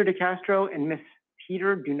 DeCastro and Ms.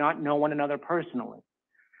 Peter do not know one another personally.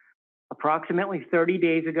 Approximately 30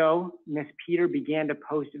 days ago, Ms. Peter began to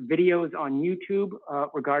post videos on YouTube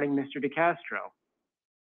regarding Mr. DeCastro.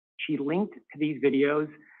 She linked to these videos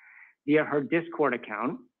via her Discord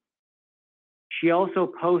account. She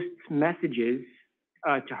also posts messages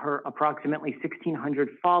to her approximately 1,600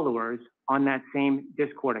 followers on that same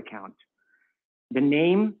Discord account. The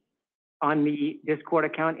name on the Discord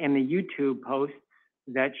account and the YouTube posts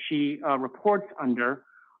that she reports under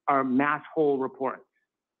are Masshole Reports.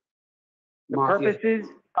 The purposes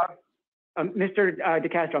of, Mr.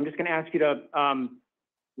 DeCastro, I'm just going to ask you to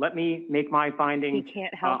let me make my findings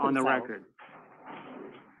on the record.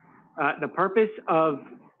 The purpose of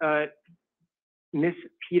Ms.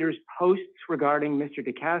 Peters' posts regarding Mr.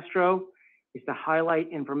 DeCastro is to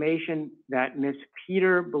highlight information that Ms.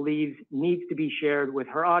 Peter believes needs to be shared with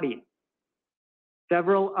her audience.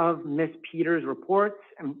 Several of Ms. Peters' reports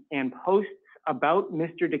and posts about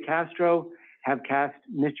Mr. DeCastro have cast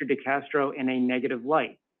Mr. DeCastro in a negative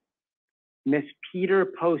light. Ms. Peter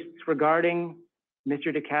posts regarding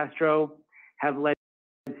Mr. DeCastro have led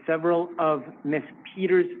several of Ms.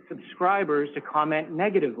 Peters' subscribers to comment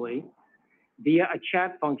negatively via a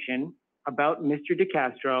chat function about Mr.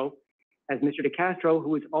 DeCastro, as Mr. DeCastro,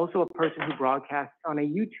 who is also a person who broadcasts on a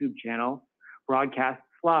YouTube channel, broadcasts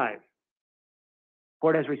live. The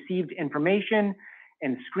court has received information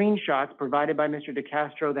and screenshots provided by Mr.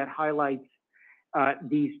 DeCastro that highlights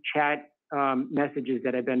these chat messages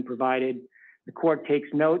that have been provided. The court takes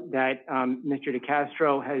note that Mr.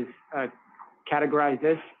 DeCastro has categorized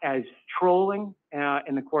this as trolling,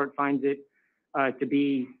 and the court finds it to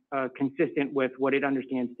be consistent with what it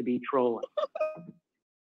understands to be trolling.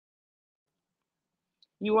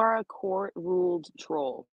 You are a court-ruled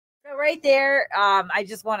troll. So right there, I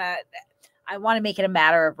want to make it a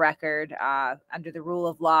matter of record under the rule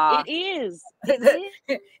of law. It is.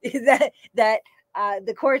 that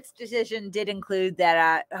the court's decision did include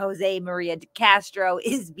that Jose Maria DeCastro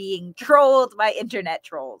is being trolled by internet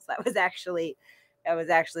trolls. That was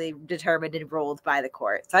actually determined and ruled by the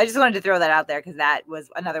court. So I just wanted to throw that out there because that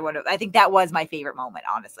was another one. I think that was my favorite moment,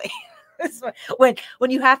 honestly.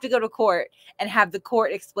 when you have to go to court and have the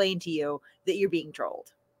court explain to you that you're being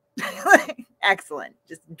trolled. Excellent.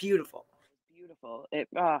 Just beautiful. Beautiful.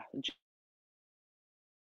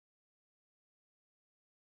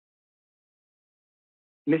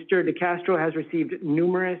 Mr. DeCastro has received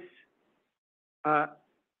numerous,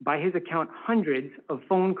 by his account, hundreds of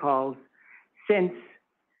phone calls since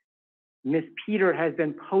Ms. Peter has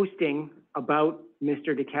been posting about Mr.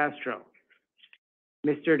 DeCastro.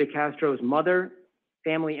 Mr. DeCastro's mother,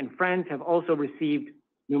 family, and friends have also received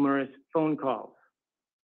numerous phone calls.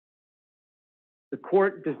 The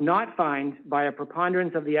court does not find, by a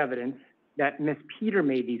preponderance of the evidence, that Ms. Peter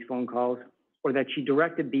made these phone calls or that she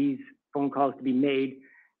directed these phone calls to be made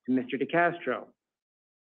to Mr. DeCastro.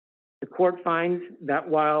 The court finds that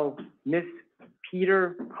while Ms.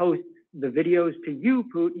 Peter posts the videos to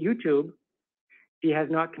YouTube, she has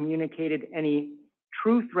not communicated any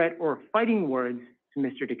true threat or fighting words to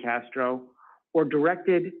Mr. DeCastro or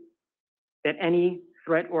directed that any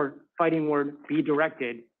threat or fighting word be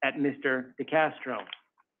directed at Mr. DeCastro.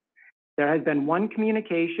 There has been one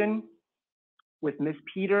communication with Ms.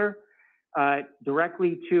 Peter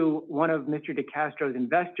directly to one of Mr. DeCastro's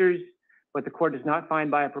investors, but the court does not find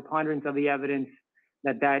by a preponderance of the evidence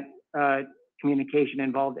that that communication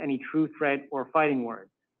involved any true threat or fighting words.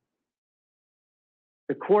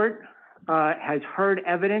 The court has heard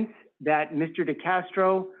evidence that Mr.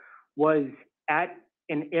 DeCastro was at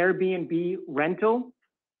an Airbnb rental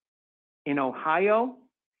in Ohio,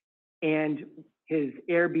 and his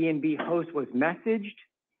Airbnb host was messaged,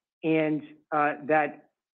 and that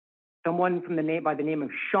someone from by the name of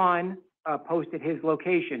Sean posted his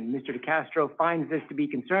location. Mr. DeCastro finds this to be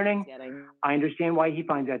concerning. I understand why he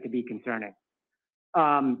finds that to be concerning.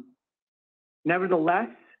 Nevertheless,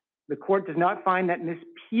 the court does not find that Ms.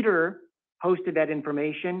 Peter posted that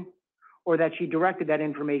information or that she directed that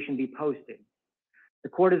information be posted. The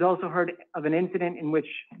court has also heard of an incident in which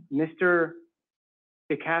Mr.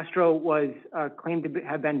 DeCastro was claimed to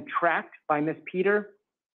have been tracked by Ms. Peter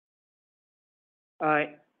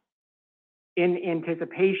in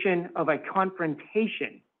anticipation of a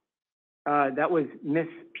confrontation. That was Ms.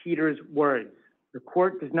 Peter's words. The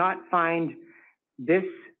court does not find this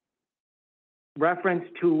reference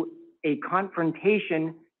to a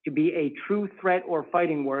confrontation to be a true threat or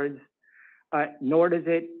fighting words, nor does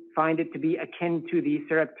it find it to be akin to the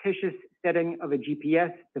surreptitious setting of a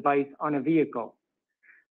GPS device on a vehicle.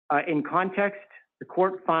 In context, the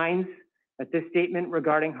court finds that this statement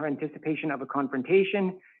regarding her anticipation of a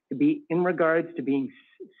confrontation to be in regards to being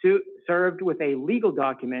served with a legal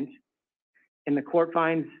document, and the court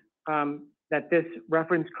finds that this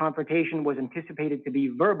reference confrontation was anticipated to be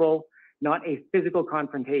verbal, not a physical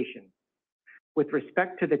confrontation. With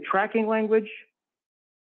respect to the tracking language,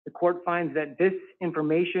 the court finds that this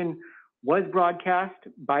information was broadcast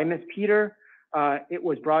by Ms. Peter. It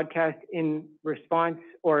was broadcast in response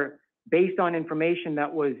or based on information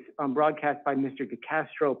that was broadcast by Mr.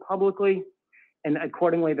 DeCastro publicly, and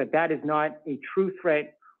accordingly that is not a true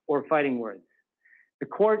threat or fighting words. The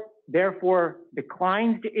court therefore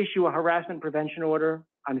declines to issue a harassment prevention order.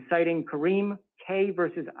 I'm citing Kareem K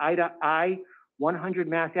versus Ida I, 100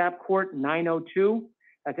 Mass App Court 902.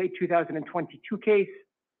 That's a 2022 case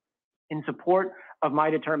in support of my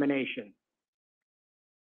determination.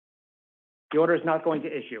 The order is not going to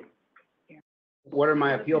issue. What are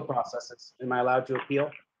my appeal processes? Am I allowed to appeal?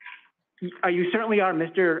 You certainly are,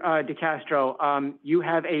 Mr. DeCastro. You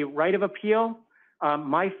have a right of appeal.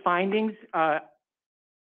 My findings are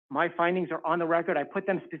on the record. I put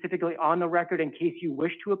them specifically on the record in case you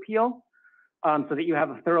wish to appeal, so that you have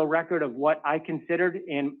a thorough record of what I considered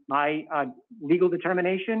in my legal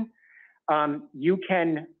determination. You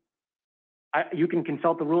can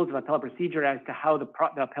consult the rules of appellate procedure as to how the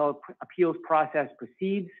appellate appeals process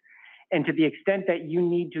proceeds. And to the extent that you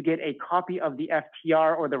need to get a copy of the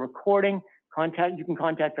FTR or the recording, you can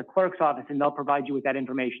contact the clerk's office and they'll provide you with that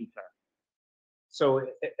information, sir. So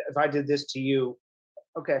if I did this to you,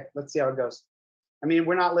 okay, let's see how it goes. I mean,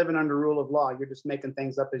 we're not living under rule of law. You're just making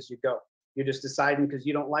things up as you go. You're just deciding because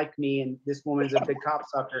you don't like me and this woman's a big cop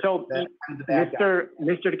sucker. So, I'm the bad guy.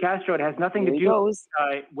 Mr. DeCastro, it has nothing to do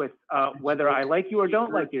with whether I like you or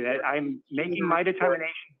don't like you. I'm making my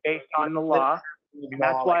determination based on the law. And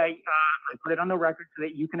that's why I put it on the record so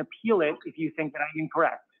that you can appeal it if you think that I'm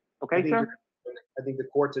incorrect. Okay, sir? I think the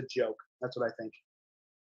court's a joke. That's what I think.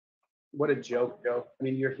 What a joke, Joe. I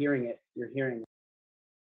mean, you're hearing it. You're hearing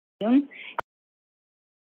it.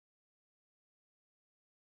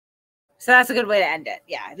 So that's a good way to end it.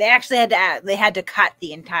 Yeah, they actually had to cut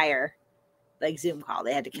the entire Zoom call.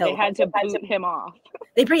 They had to kill. They had to boot him off.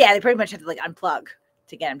 They pretty much had to unplug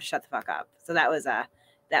to get him to shut the fuck up. So that was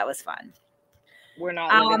fun. We're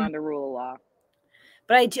not living under rule of law.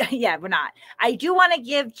 But we're not. I do want to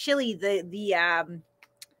give Chille the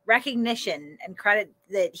recognition and credit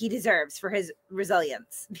that he deserves for his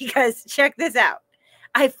resilience, because check this out.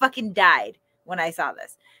 I fucking died when I saw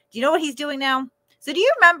this. Do you know what he's doing now? So do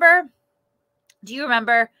you remember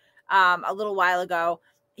a little while ago,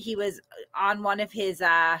 he was on one of his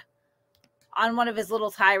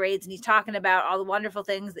little tirades, and he's talking about all the wonderful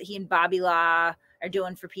things that he and Bobby Law are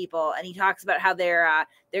doing for people. And he talks about how they're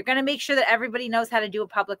going to make sure that everybody knows how to do a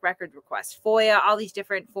public record request, FOIA, all these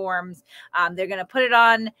different forms. They're going to put it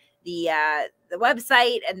on the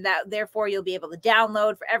website, and that therefore you'll be able to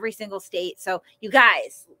download for every single state. So you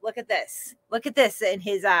guys, look at this in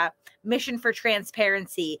his mission for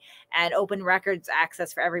transparency and open records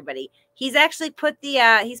access for everybody. He's actually put the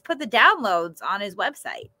downloads on his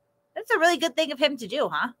website. That's a really good thing of him to do,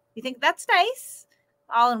 huh? You think that's nice?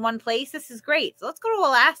 All in one place. This is great. So let's go to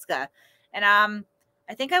Alaska. And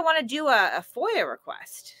I think I want to do a FOIA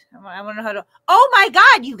request. I want to know how to. Oh my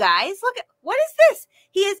God, you guys. Look at, what is this?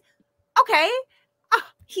 He is, okay. Oh,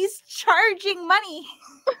 He's charging money.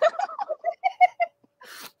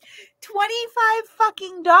 $25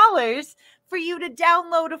 fucking for you to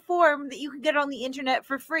download a form that you can get on the internet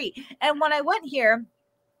for free. And when I went here,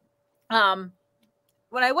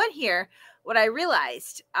 what I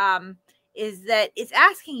realized is that it's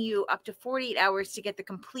asking you up to 48 hours to get the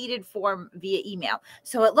completed form via email.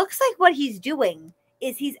 So it looks like what he's doing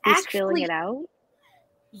is he's actually filling it out.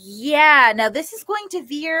 Yeah, now this is going to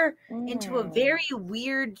veer into a very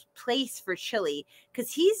weird place for Chille,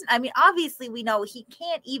 because I mean, obviously we know he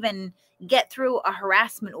can't even get through a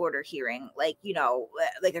harassment order hearing, like, you know,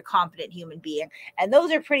 like a competent human being. And those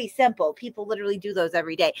are pretty simple. People literally do those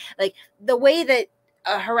every day. Like the way that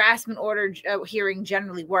a harassment order hearing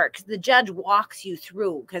generally works, the judge walks you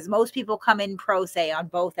through, because most people come in pro se on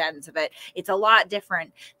both ends of it. It's a lot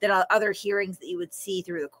different than other hearings that you would see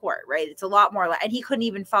through the court, right? It's a lot more, and he couldn't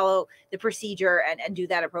even follow the procedure and do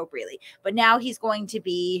that appropriately. But now he's going to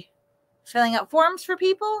be filling out forms for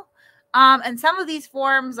people. And some of these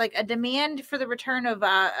forms, like a demand for the return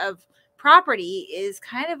of property, is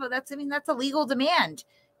kind of that's a legal demand.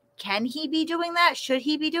 Can he be doing that? Should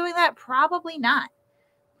he be doing that? Probably not.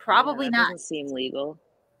 Probably not. Doesn't seem legal.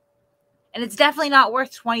 And it's definitely not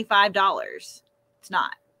worth $25. It's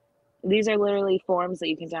not. These are literally forms that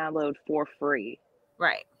you can download for free.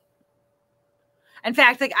 Right. In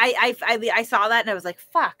fact, like I saw that and I was like,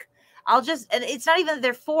 fuck. And it's not even that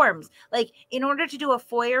they're forms. Like, in order to do a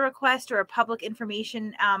FOIA request or a public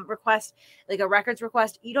information request, like a records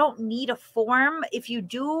request, you don't need a form. If you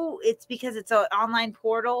do, it's because it's an online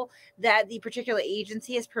portal that the particular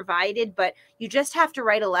agency has provided, but you just have to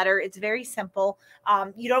write a letter. It's very simple.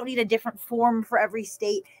 You don't need a different form for every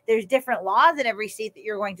state. There's different laws in every state that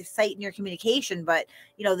you're going to cite in your communication, but,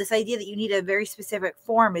 you know, this idea that you need a very specific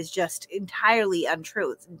form is just entirely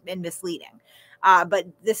untrue and misleading. But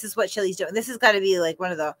this is what Chille's doing. This has got to be like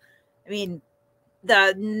one of the,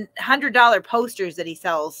 the $100 posters that he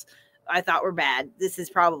sells, I thought were bad. This is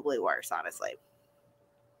probably worse, honestly.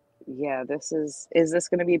 Yeah, is this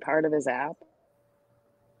going to be part of his app?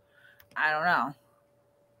 I don't know.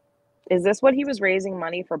 Is this what he was raising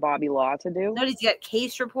money for Bobby Law to do? Nobody's got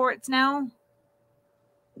case reports now.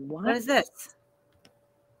 What is this?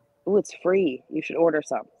 Oh, it's free. You should order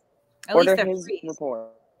some. Order his report.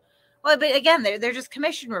 Well, but again, they're just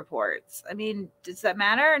commission reports. I mean, does that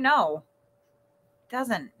matter? No, it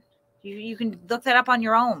doesn't. You can look that up on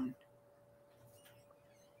your own.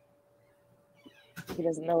 He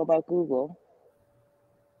doesn't know about Google.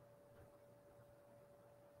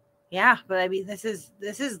 Yeah, but I mean, this is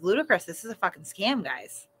ludicrous. This is a fucking scam,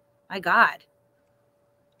 guys. My God.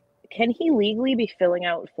 Can he legally be filling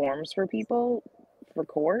out forms for people for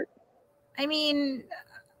court? I mean,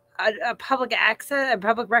 a public access, a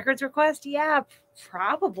public records request? Yeah,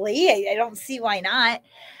 probably. I don't see why not.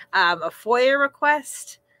 A FOIA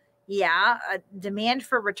request? Yeah. A demand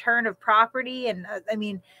for return of property? And I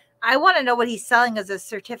mean, I want to know what he's selling as a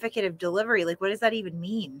certificate of delivery. Like, what does that even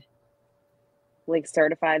mean? Like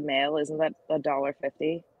certified mail? Isn't that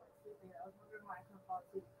 $1.50?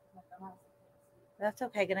 That's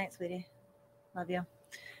okay. Good night, sweetie. Love you.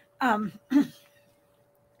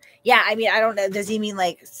 Yeah, I mean, I don't know. Does he mean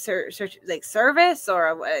like like service,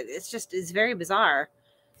 or it's very bizarre.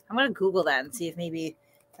 I'm gonna Google that and see if maybe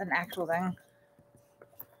it's an actual thing.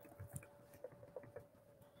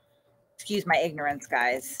 Excuse my ignorance,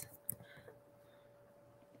 guys.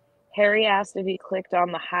 Harry asked if he clicked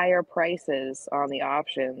on the higher prices on the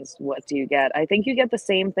options, what do you get? I think you get the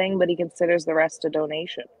same thing, but he considers the rest a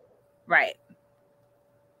donation. Right.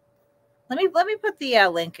 Let me put the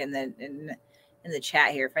link in the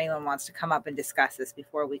chat here if anyone wants to come up and discuss this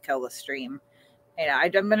before we kill the stream. You know,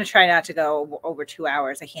 I'm going to try not to go over 2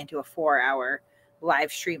 hours. I can't do a 4-hour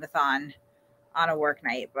live stream-a-thon on a work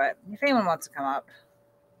night, but if anyone wants to come up.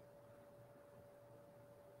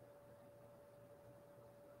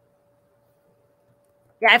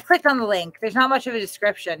 Yeah, I've clicked on the link. There's not much of a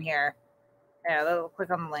description here. Yeah, they'll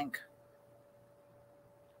click on the link.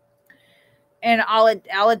 And all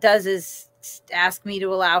it does is ask me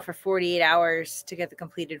to allow for 48 hours to get the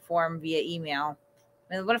completed form via email.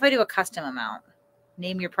 I mean, what if I do a custom amount?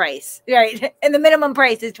 Name your price. Right. And the minimum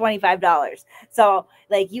price is $25. So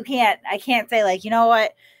like I can't say like, you know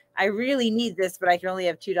what? I really need this, but I can only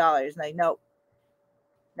have $2. Like, nope.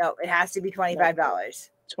 No, it has to be $25. $25.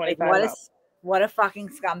 Like, what a fucking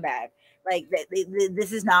scumbag. Like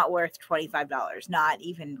this is not worth $25. Not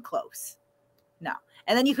even close. No.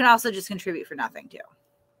 And then you can also just contribute for nothing too.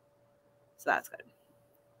 So that's good.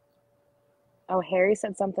 Oh, Harry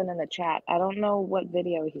said something in the chat. I don't know what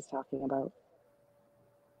video he's talking about.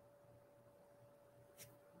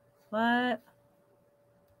 What?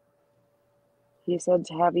 He said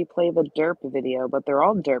to have you play the derp video, but they're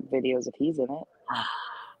all derp videos if he's in it.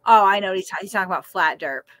 Oh, I know. He's talking about flat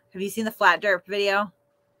derp. Have you seen the flat derp video?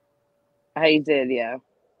 I did, yeah.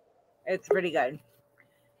 It's pretty good.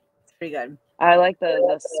 It's pretty good. I like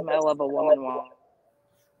the smell of a woman walk.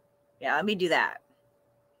 Yeah, let me do that.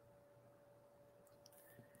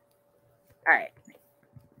 All right.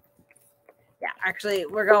 Yeah, actually,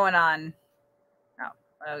 we're going on.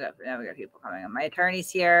 Oh, now we got people coming on. My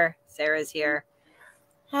attorney's here. Sarah's here.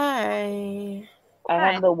 Hi. I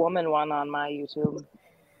have the woman one on my YouTube.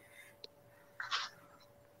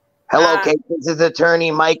 Hello, Kate. This is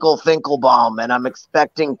attorney Michael Finkelbaum, and I'm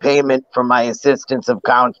expecting payment from my assistance of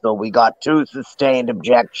counsel. We got 2 sustained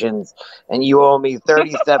objections, and you owe me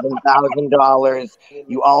 $37,000.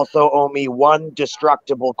 You also owe me 1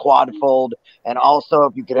 destructible quadfold, and also,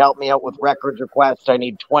 if you could help me out with records requests, I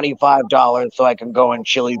need $25 so I can go on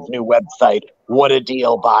Chille's new website. What a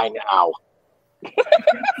deal! Buy now.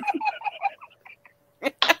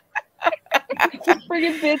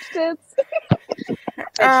 Friggin' bitch tits.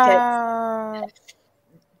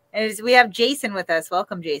 And we have Jason with us.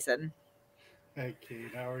 Welcome, Jason. Hey, Kate.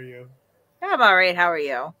 How are you? I'm all right. How are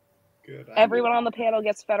you? Good. Everyone on the panel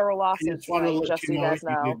gets federal I lawsuits. just want to let Just so you you know guys you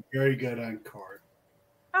know. did very good on court.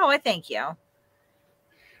 Oh, I thank you. All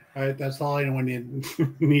right, that's all I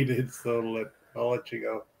needed. So I'll let you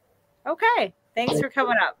go. Okay. Thanks for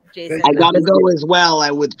coming up, Jason. I gotta go as well. I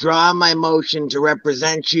withdraw my motion to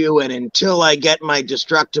represent you, and until I get my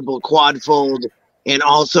destructible quadfold and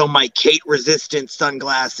also my Kate-resistant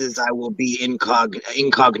sunglasses, I will be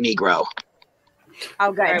incognito.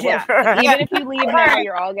 Oh, good. Right, Yeah. well, even if you leave now,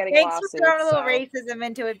 you're all getting Thanks lawsuits. for throwing a little so. racism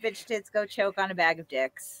into it, bitch tits. Go choke on a bag of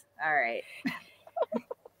dicks. All right.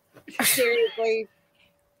 Seriously.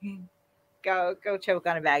 Go choke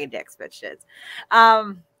on a bag of dicks, bitch tits.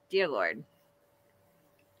 Dear Lord.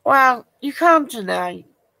 Well, you can't deny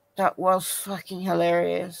that was fucking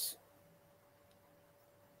hilarious.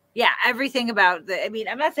 Yeah, everything about I'm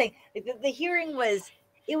not saying the hearing was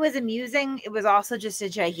amusing. It was also just a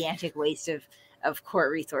gigantic waste of court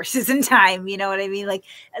resources and time. You know what I mean? Like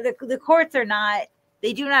the courts they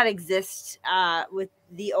do not exist with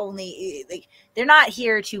the only, they're not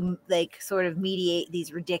here to sort of mediate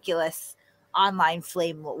these ridiculous online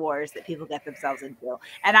flame wars that people get themselves into.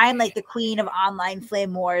 And I'm like the queen of online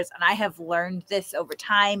flame wars, and I have learned this over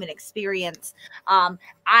time and experience.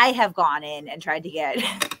 I have gone in and tried to get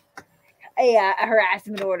a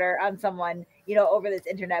harassment order on someone, over this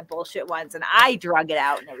internet bullshit once, and I drug it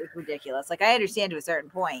out, and it was ridiculous. Like, I understand to a certain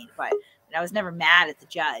point, but I was never mad at the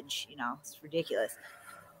judge. It's ridiculous.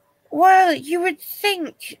 Well, you would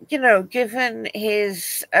think, given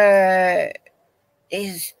his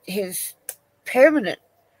permanent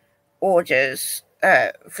orders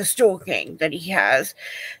for stalking that he has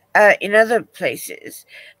in other places,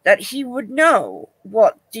 that he would know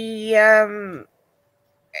what the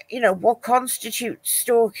what constitutes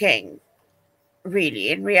stalking really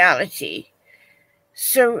in reality.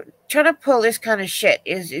 So trying to pull this kind of shit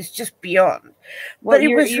is just beyond. Well, but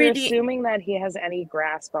you're really assuming that he has any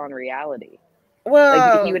grasp on reality.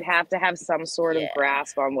 Well, he would have to have some sort of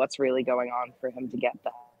grasp on what's really going on for him to get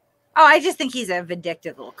that. Oh, I just think he's a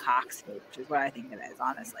vindictive little cocksmith, which is what I think it is,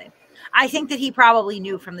 honestly. I think that he probably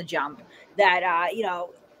knew from the jump that,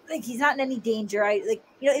 he's not in any danger.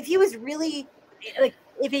 If he was really,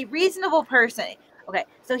 if a reasonable person, okay,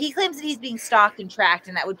 so he claims that he's being stalked and tracked,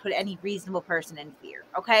 and that would put any reasonable person in fear,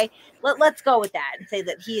 okay? Let's go with that and say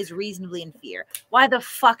that he is reasonably in fear. Why the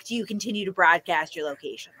fuck do you continue to broadcast your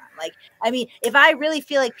location? If I really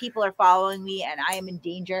feel like people are following me and I am in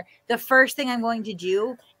danger, the first thing I'm going to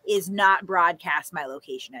do is not broadcast my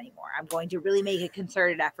location anymore. I'm going to really make a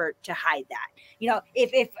concerted effort to hide that.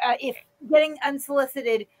 If getting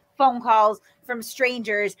unsolicited phone calls from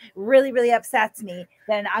strangers really, really upsets me,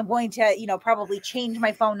 then I'm going to, probably change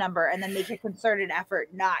my phone number and then make a concerted effort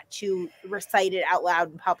not to recite it out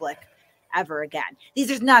loud in public ever again. These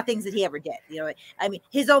are not things that he ever did.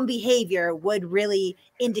 His own behavior would really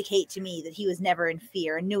indicate to me that he was never in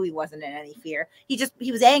fear and knew he wasn't in any fear. He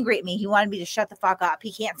was angry at me. He wanted me to shut the fuck up.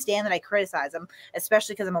 He can't stand that I criticize him,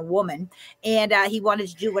 especially because I'm a woman. And he wanted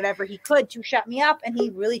to do whatever he could to shut me up. And he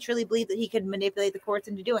really, truly believed that he could manipulate the courts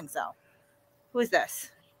into doing so. Who is this?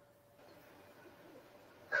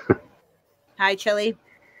 Hi, Chille.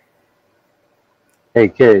 Hey,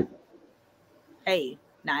 Kate. Hey.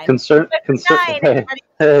 Nine. Hey,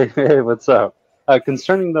 what's up?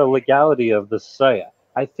 Concerning the legality of the site,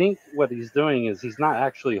 I think what he's doing is he's not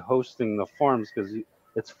actually hosting the forums because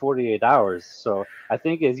it's 48 hours. So I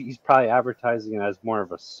think he's probably advertising it as more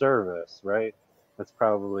of a service, right? It's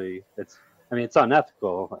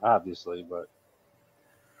unethical, obviously, but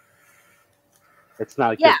It's not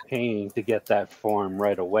like Yeah. you're paying to get that form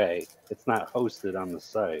right away. It's not hosted on the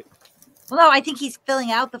site. Well, no, I think he's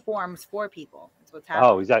filling out the forms for people. That's what's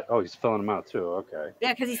happening. He's filling them out too. Okay.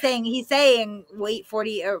 Yeah, because he's saying wait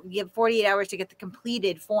 40 or give 48 hours to get the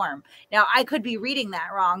completed form. Now I could be reading that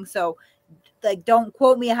wrong, so like don't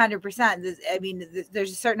quote me 100%. I mean,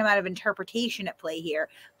 there's a certain amount of interpretation at play here,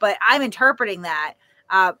 but I'm interpreting that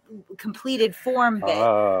completed form bit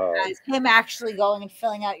as him actually going and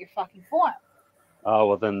filling out your fucking form. Oh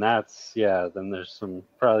well, then then there's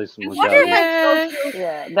probably some. I wonder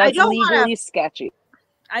if that's legally sketchy.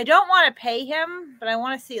 I don't want to pay him, but I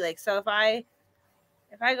want to see, like, so if I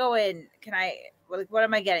go in, can I, like, what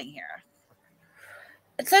am I getting here?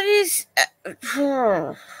 That is,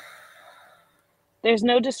 there's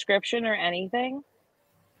no description or anything.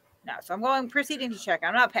 No, so I'm proceeding to check.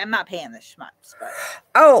 I'm not paying this schmutz, but.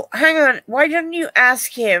 Oh, hang on. Why didn't you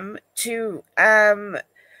ask him to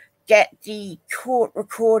get the court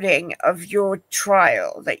recording of your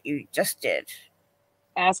trial that you just did?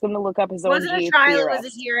 Ask him to look up his own. It wasn't a trial, it was a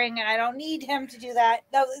hearing, and I don't need him to do that.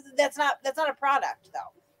 No, that's not a product,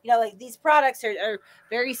 though. You know, like, these products are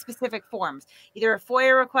very specific forms. Either a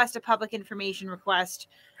FOIA request, a public information request,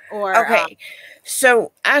 or okay.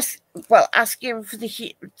 So ask him for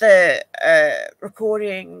the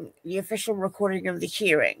recording, the official recording of the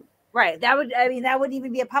hearing. Right. That wouldn't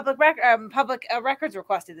even be a public records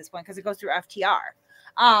request at this point because it goes through FTR.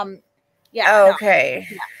 Yeah. Okay.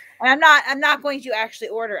 No, yeah. And I'm not going to actually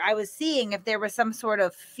order. I was seeing if there was some sort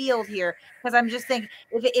of field here because I'm just thinking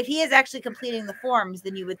if he is actually completing the forms,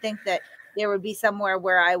 then you would think that there would be somewhere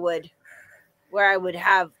where I would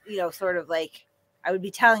have, you know, sort of like I would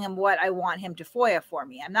be telling him what I want him to FOIA for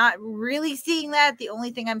me. I'm not really seeing that. The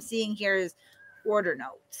only thing I'm seeing here is order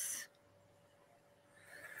notes.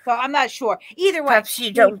 So I'm not sure. Either way, perhaps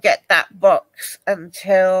you don't get that box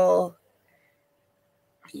until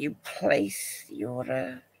you place the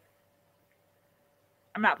order.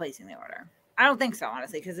 I'm not placing the order. I don't think so,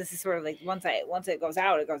 honestly, because this is sort of like once it goes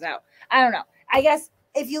out, it goes out. I don't know. I guess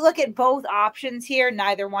if you look at both options here,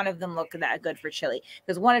 neither one of them look that good for Chille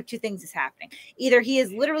because one of two things is happening. Either he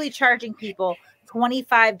is literally charging people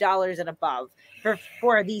 $25 and above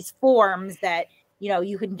for these forms that, you know,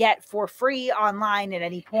 you can get for free online at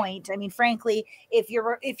any point. I mean, frankly, if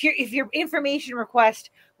your information request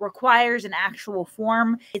requires an actual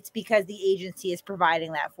form, it's because the agency is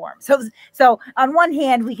providing that form. So on one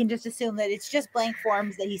hand, we can just assume that it's just blank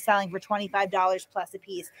forms that he's selling for $25 plus a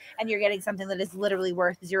piece, and you're getting something that is literally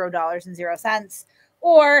worth $0.00.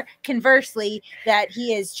 Or conversely, that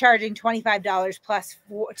he is charging $25 plus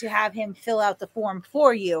to have him fill out the form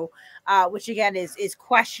for you, which again is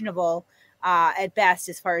questionable at best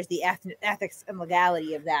as far as the ethics and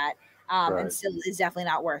legality of that. Right. And still is definitely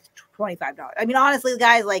not worth $25. I mean, honestly,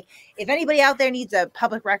 guys, like if anybody out there needs a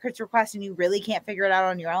public records request and you really can't figure it out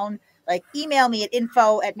on your own, like email me at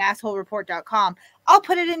info@massholereport.com. I'll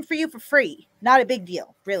put it in for you for free. Not a big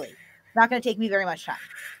deal, really. Not going to take me very much time.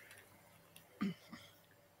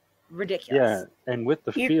 Ridiculous. Yeah, and with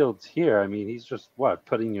the fields here, I mean, he's just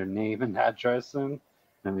putting your name and address in.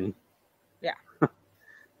 I mean, yeah.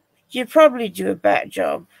 You'd probably do a better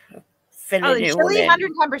job. Chille,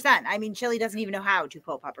 110%. I mean, Chille doesn't even know how to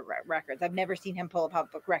pull public records. I've never seen him pull a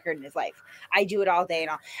public record in his life. I do it all day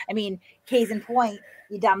and all. I mean, case in point,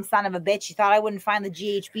 you dumb son of a bitch. You thought I wouldn't find the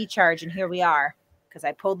GHB charge, and here we are because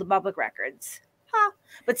I pulled the public records. Huh.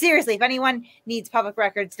 But seriously, if anyone needs public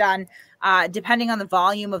records done, depending on the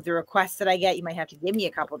volume of the requests that I get, you might have to give me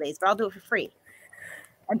a couple days, but I'll do it for free.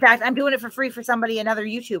 In fact, I'm doing it for free for somebody, another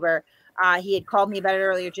YouTuber. He had called me about it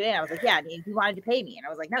earlier today, and I was like, yeah, he wanted to pay me. And I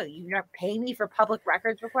was like, no, you're not paying me for public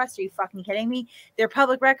records requests? Are you fucking kidding me? They're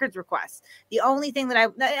public records requests. The only thing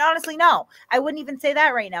that honestly, no, I wouldn't even say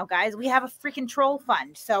that right now, guys. We have a freaking troll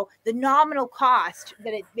fund. So the nominal cost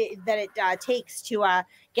that it takes to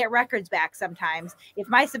get records back sometimes, if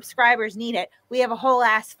my subscribers need it, we have a whole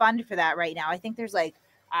ass fund for that right now. I think there's like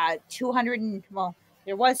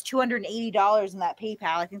there was $280 in that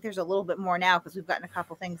PayPal. I think there's a little bit more now because we've gotten a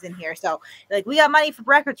couple things in here. So, like, we got money for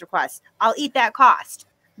records requests. I'll eat that cost.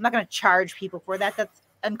 I'm not going to charge people for that. That's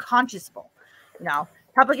unconscionable. You know,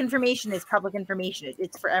 public information is public information.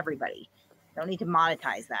 It's for everybody. Don't need to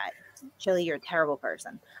monetize that. Chille, you're a terrible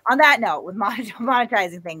person. On that note, with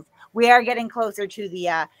monetizing things, we are getting closer to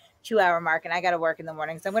the 2-hour mark, and I got to work in the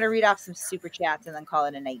morning. So I'm going to read off some super chats and then call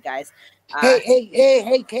it a night, guys.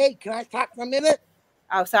 Hey, Kate, can I talk for a minute?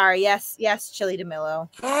 Oh, sorry. Yes, Chille DeMillo.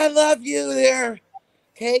 I love you there,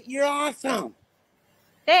 Kate. You're awesome.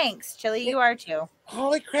 Thanks, Chille. You are too.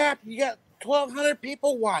 Holy crap! You got 1,200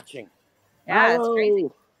 people watching. Yeah, it's crazy.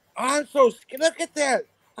 I'm so scared. Look at that.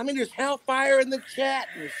 I mean, there's Hellfire in the chat,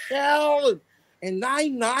 Michelle, and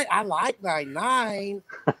 99. I like 99.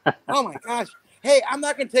 Oh my gosh. Hey, I'm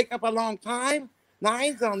not gonna take up a long time.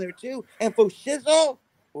 Nine's on there too. And for Shizzle,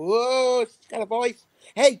 whoa, she's got a voice.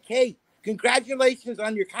 Hey, Kate, congratulations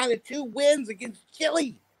on your kind of 2 wins against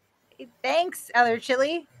Chille. Thanks, other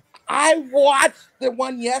Chille. I watched the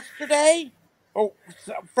one yesterday, or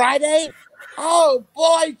Friday. Oh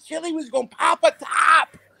boy, Chille was gonna pop a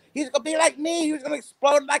top. He's gonna be like me. He was gonna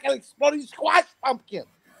explode like an exploding squash pumpkin.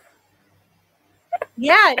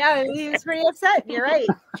 Yeah, no, he was pretty upset. You're right.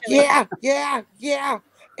 Yeah.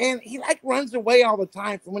 And he like runs away all the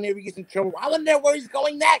time from whenever he gets in trouble. I wonder where he's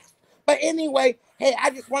going next. But anyway, hey, I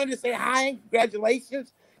just wanted to say hi and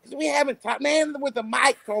congratulations. Because we haven't talked. Man with the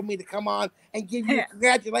mic told me to come on and give you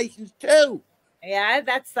congratulations too. Yeah,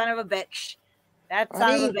 that son of a bitch. That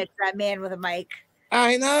son of a bitch, that man with a mic.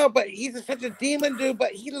 I know, but he's such a demon dude,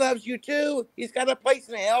 but he loves you too. He's got a place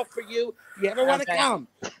in hell for you. If you ever want to come.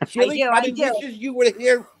 Chille probably wishes you were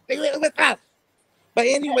here with us. But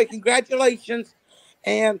anyway, congratulations.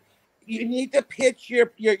 And you need to pitch your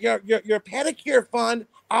pedicure fund.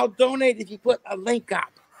 I'll donate if you put a link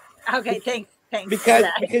up. Okay, thanks.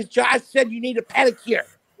 Because Josh said you need a pedicure.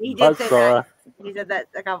 He did say that. He said that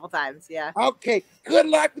a couple times, yeah. Okay, good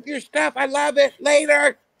luck with your stuff. I love it.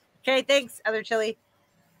 Later. Okay, thanks, other Chille.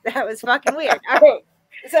 That was fucking weird. All right,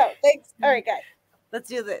 so thanks. All right, guys, let's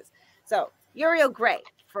do this. So Uriel Gray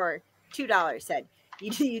for $2 said,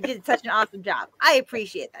 you did such an awesome job. I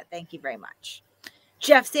appreciate that. Thank you very much.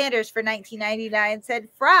 Jeff Sanders for $19.99 said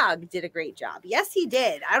Frog did a great job. Yes, he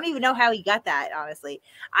did. I don't even know how he got that, honestly.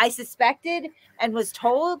 I suspected and was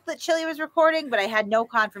told that Chille was recording, but I had no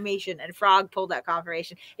confirmation, and Frog pulled that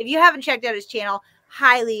confirmation. If you haven't checked out his channel,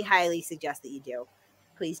 highly, highly suggest that you do.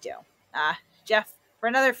 Please do. Jeff for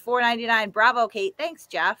another $4.99. Bravo, Kate. Thanks,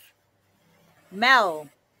 Jeff. Mel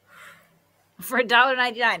for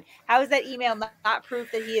 $1.99. How is that email not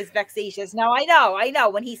proof that he is vexatious? No, I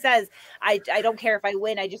know. When he says, I don't care if I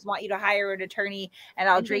win, I just want you to hire an attorney and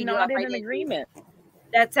I'll drain you up. Not in an agreement.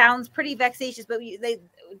 That sounds pretty vexatious, but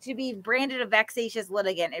to be branded a vexatious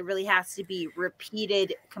litigant, it really has to be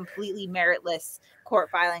repeated, completely meritless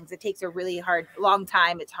court filings. It takes a really long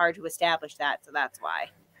time. It's hard to establish that, so that's why.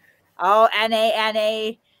 Oh,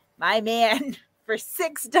 NA, my man, for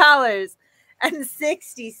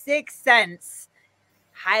 $6.66.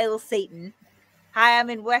 Heil Satan. Hi, I'm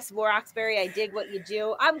in West Roxbury. I dig what you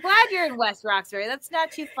do. I'm glad you're in West Roxbury. That's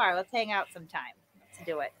not too far. Let's hang out sometime. Let's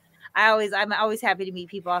do it. I'm always happy to meet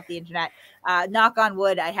people off the internet. Knock on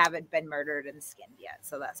wood, I haven't been murdered and skinned yet,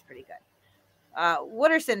 so that's pretty good.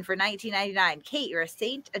 Wooderson for $19.99. Kate, you're a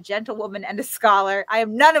saint, a gentlewoman, and a scholar. I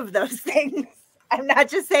am none of those things. I'm not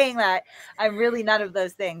just saying that. I'm really none of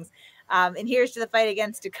those things. And here's to the fight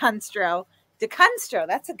against DeCunstro. DeCunstro,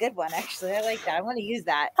 that's a good one, actually. I like that. I want to use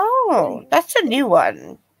that. Oh, that's a new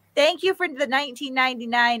one. Thank you for the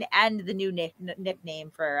 $19.99 and the new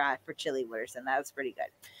nickname for Chille Wooderson. That was pretty good.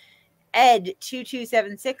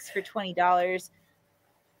 Ed2276 for $20.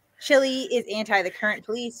 Chille is anti the current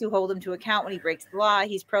police who hold him to account when he breaks the law.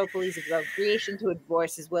 He's pro-police above creation to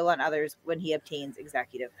enforce his will on others when he obtains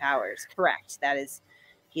executive powers. Correct.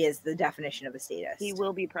 He is the definition of a statist. He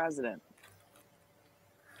will be president.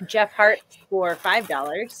 Jeff Hart for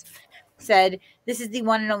 $5 said, this is the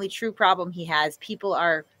one and only true problem he has. People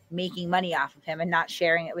are making money off of him and not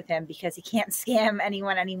sharing it with him because he can't scam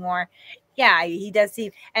anyone anymore. Yeah, he does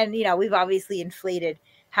seem, and we've obviously inflated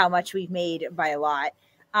how much we've made by a lot.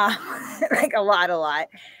 Like a lot,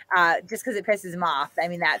 just because it pisses him off. I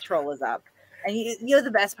mean, that troll is up. And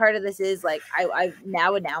the best part of this is, like, I've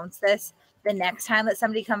now announced this. The next time that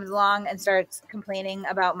somebody comes along and starts complaining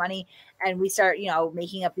about money and we start,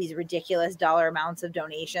 making up these ridiculous dollar amounts of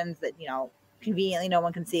donations that, conveniently no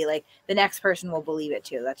one can see, like, the next person will believe it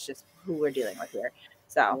too. That's just who we're dealing with here.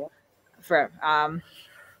 So for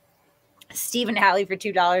Stephen Halley for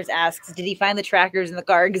 $2 asks, did he find the trackers in the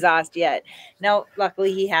car exhaust yet? No,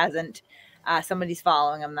 luckily he hasn't. Somebody's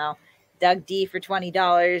following him though. Doug D for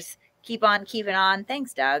 $20. Keep on keeping on.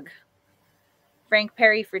 Thanks, Doug. Frank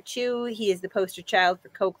Perry for $2. He is the poster child for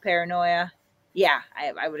Coke paranoia. Yeah,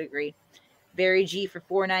 I would agree. Barry G for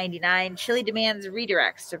 $4.99. Chille demands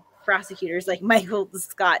redirects to prosecutors like Michael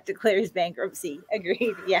Scott declares bankruptcy.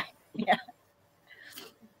 Agreed. Yeah.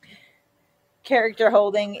 Character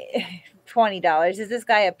holding $20. Is this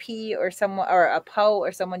guy a P or someone, or a Poe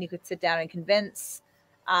or someone you could sit down and convince?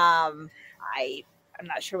 I'm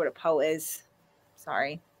not sure what a Poe is.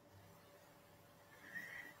 Sorry.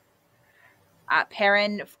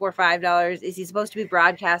 Perrin for $5. Is he supposed to be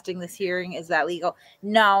broadcasting this hearing? Is that legal?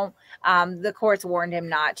 No. The courts warned him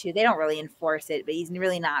not to. They don't really enforce it, but he's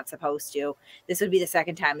really not supposed to. This would be the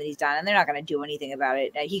second time that he's done, and they're not going to do anything about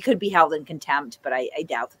it. He could be held in contempt, but I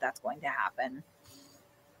doubt that that's going to happen.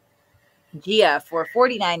 Gia for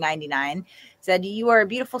 $49.99 said, "You are a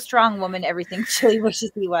beautiful, strong woman. Everything Chille wishes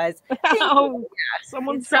he was." Oh,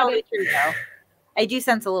 someone said it. True, though. I do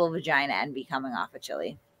sense a little vagina envy coming off of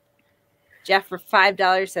Chille. Jeff for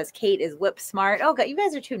 $5 says, "Kate is whip smart." Oh, God, you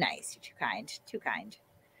guys are too nice. You're too kind. Too kind.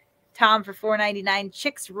 Tom for $4.99.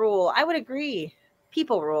 Chicks rule. I would agree.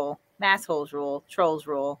 People rule. Massholes rule. Trolls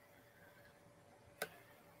rule.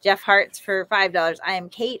 Jeff Hartz for $5. "I am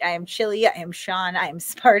Kate. I am Chille. I am Sean. I am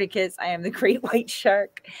Spartacus. I am the Great White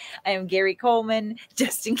Shark. I am Gary Coleman."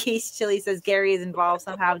 Just in case Chille says Gary is involved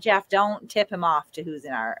somehow. Jeff, don't tip him off to who's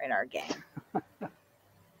in our gang.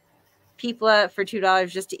 People for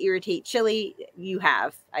 $2 just to irritate Chille. You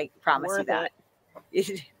have. I promise you that.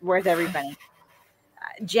 It's worth every penny.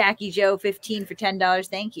 Jackie Joe 15 for $10.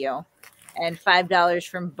 Thank you. And $5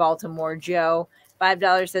 from Baltimore Joe.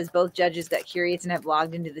 $5 says, "Both judges got curious and have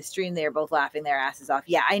logged into the stream. They are both laughing their asses off."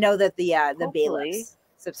 Yeah, I know that the bailiffs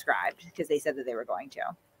subscribed because they said that they were going to.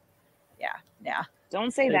 Yeah.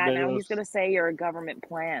 Don't say that now. He's going to say you're a government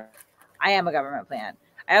plant. I am a government plant.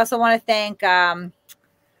 I also want to thank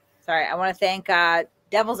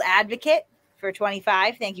Devil's Advocate for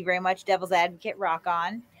 $25. Thank you very much, Devil's Advocate. Rock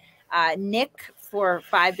on. Nick for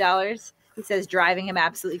 $5. He says, "Driving him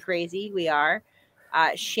absolutely crazy." We are.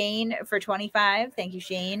 Shane for $25. Thank you,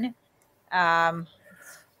 Shane. No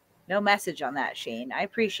message on that, Shane. I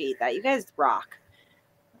appreciate that. You guys rock.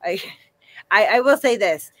 I will say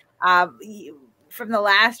this. From the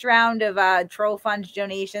last round of Troll Fund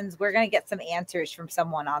donations, we're going to get some answers from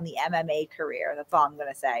someone on the MMA career. That's all I'm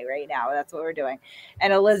going to say right now. That's what we're doing.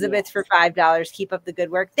 And Elizabeth for $5. Keep up the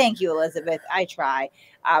good work. Thank you, Elizabeth. I try.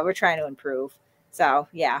 We're trying to improve. So,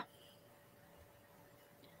 yeah.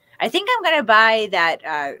 I think I'm going to buy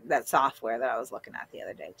that software that I was looking at the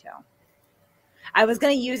other day, too. I was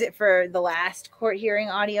going to use it for the last court hearing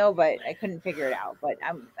audio, but I couldn't figure it out. But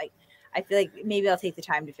I feel like maybe I'll take the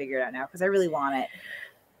time to figure it out now because I really want it.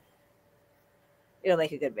 It'll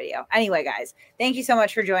make a good video. Anyway, guys, thank you so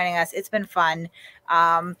much for joining us. It's been fun.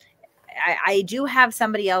 I do have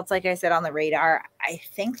somebody else, like I said, on the radar. I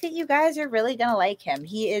think that you guys are really going to like him.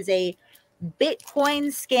 He is a Bitcoin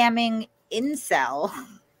scamming incel.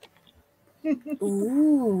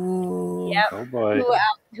 Ooh. Yep. Oh boy.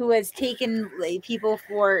 Who has taken people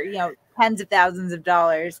for tens of thousands of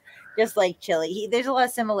dollars, just like Chille. There's a lot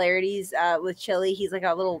of similarities with Chille. He's like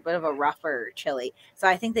a little bit of a rougher Chille, so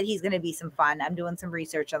I think that he's going to be some fun. I'm doing some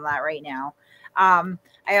research on that right now.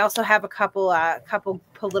 I also have a couple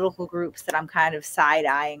political groups that I'm kind of side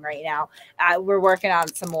eyeing right now. We're working on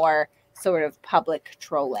some more sort of public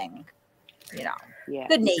trolling.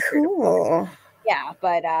 Good nature. Cool. Yeah,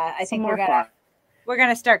 but I think we're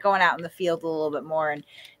gonna start going out in the field a little bit more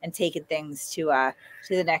and taking things to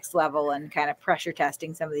the next level and kind of pressure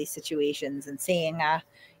testing some of these situations and seeing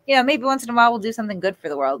maybe once in a while we'll do something good for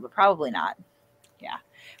the world, but probably not. Yeah,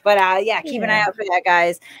 but keep an eye out for that,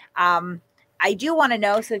 guys. I do want to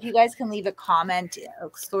know, so if you guys can leave a comment,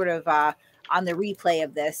 sort of on the replay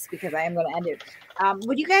of this, because I am going to end it.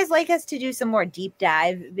 Would you guys like us to do some more deep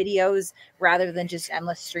dive videos rather than just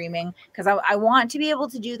endless streaming? Because I want to be able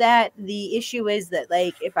to do that. The issue is that,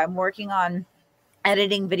 like, if I'm working on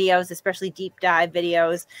editing videos, especially deep dive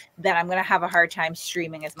videos, then I'm going to have a hard time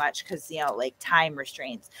streaming as much because, time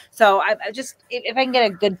restraints. So I just, if I can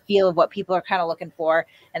get a good feel of what people are kind of looking for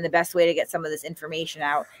and the best way to get some of this information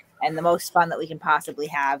out and the most fun that we can possibly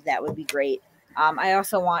have, that would be great. I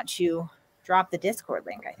also want to drop the Discord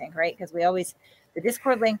link, I think, right? Because the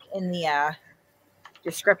Discord link in the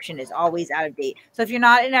description is always out of date. So if you're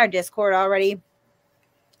not in our Discord already,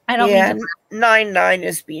 I don't mean to... 99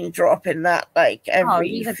 has been dropping that like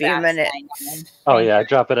every few minutes. 99. Oh yeah, I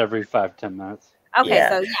drop it every 5-10 minutes. Okay,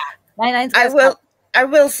 so 99's I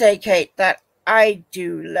will say, Kate, that I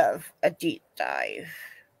do love a deep dive.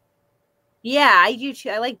 Yeah, I do too.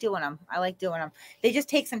 I like doing them. They just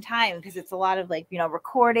take some time because it's a lot of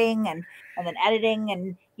recording and then editing,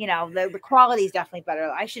 and the quality is definitely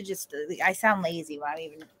better. I should just, I sound lazy when I'm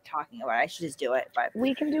even talking about it. I should just do it, but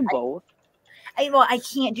we can do both. I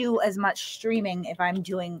can't do as much streaming if I'm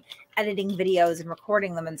doing editing videos and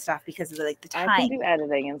recording them and stuff because of the time. I can do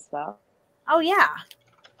editing and stuff. Oh yeah.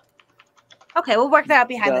 Okay, we'll work that out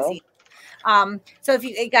behind the scenes. So if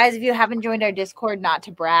you guys, if you haven't joined our Discord, not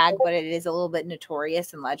to brag, but it is a little bit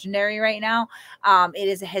notorious and legendary right now. It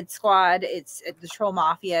is a hit squad. It's the Troll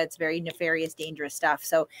Mafia. It's very nefarious, dangerous stuff.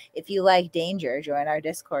 So if you like danger, join our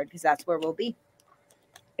Discord because that's where we'll be.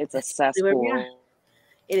 It's a That's where we are. cesspool.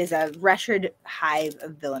 It is a wretched hive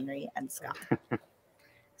of villainy and scum.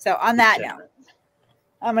 So on that note,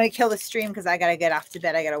 I'm going to kill the stream because I got to get off to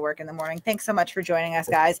bed. I got to work in the morning. Thanks so much for joining us,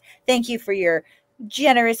 guys. Thank you for your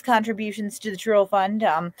generous contributions to the Troll Fund.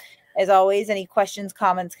 As always, any questions,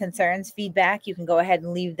 comments, concerns, feedback, you can go ahead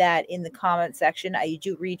and leave that in the comment section. I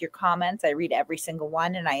do read your comments. I read every single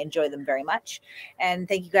one, and I enjoy them very much. And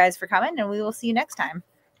thank you guys for coming, and we will see you next time.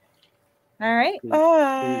 All right.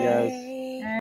 Bye.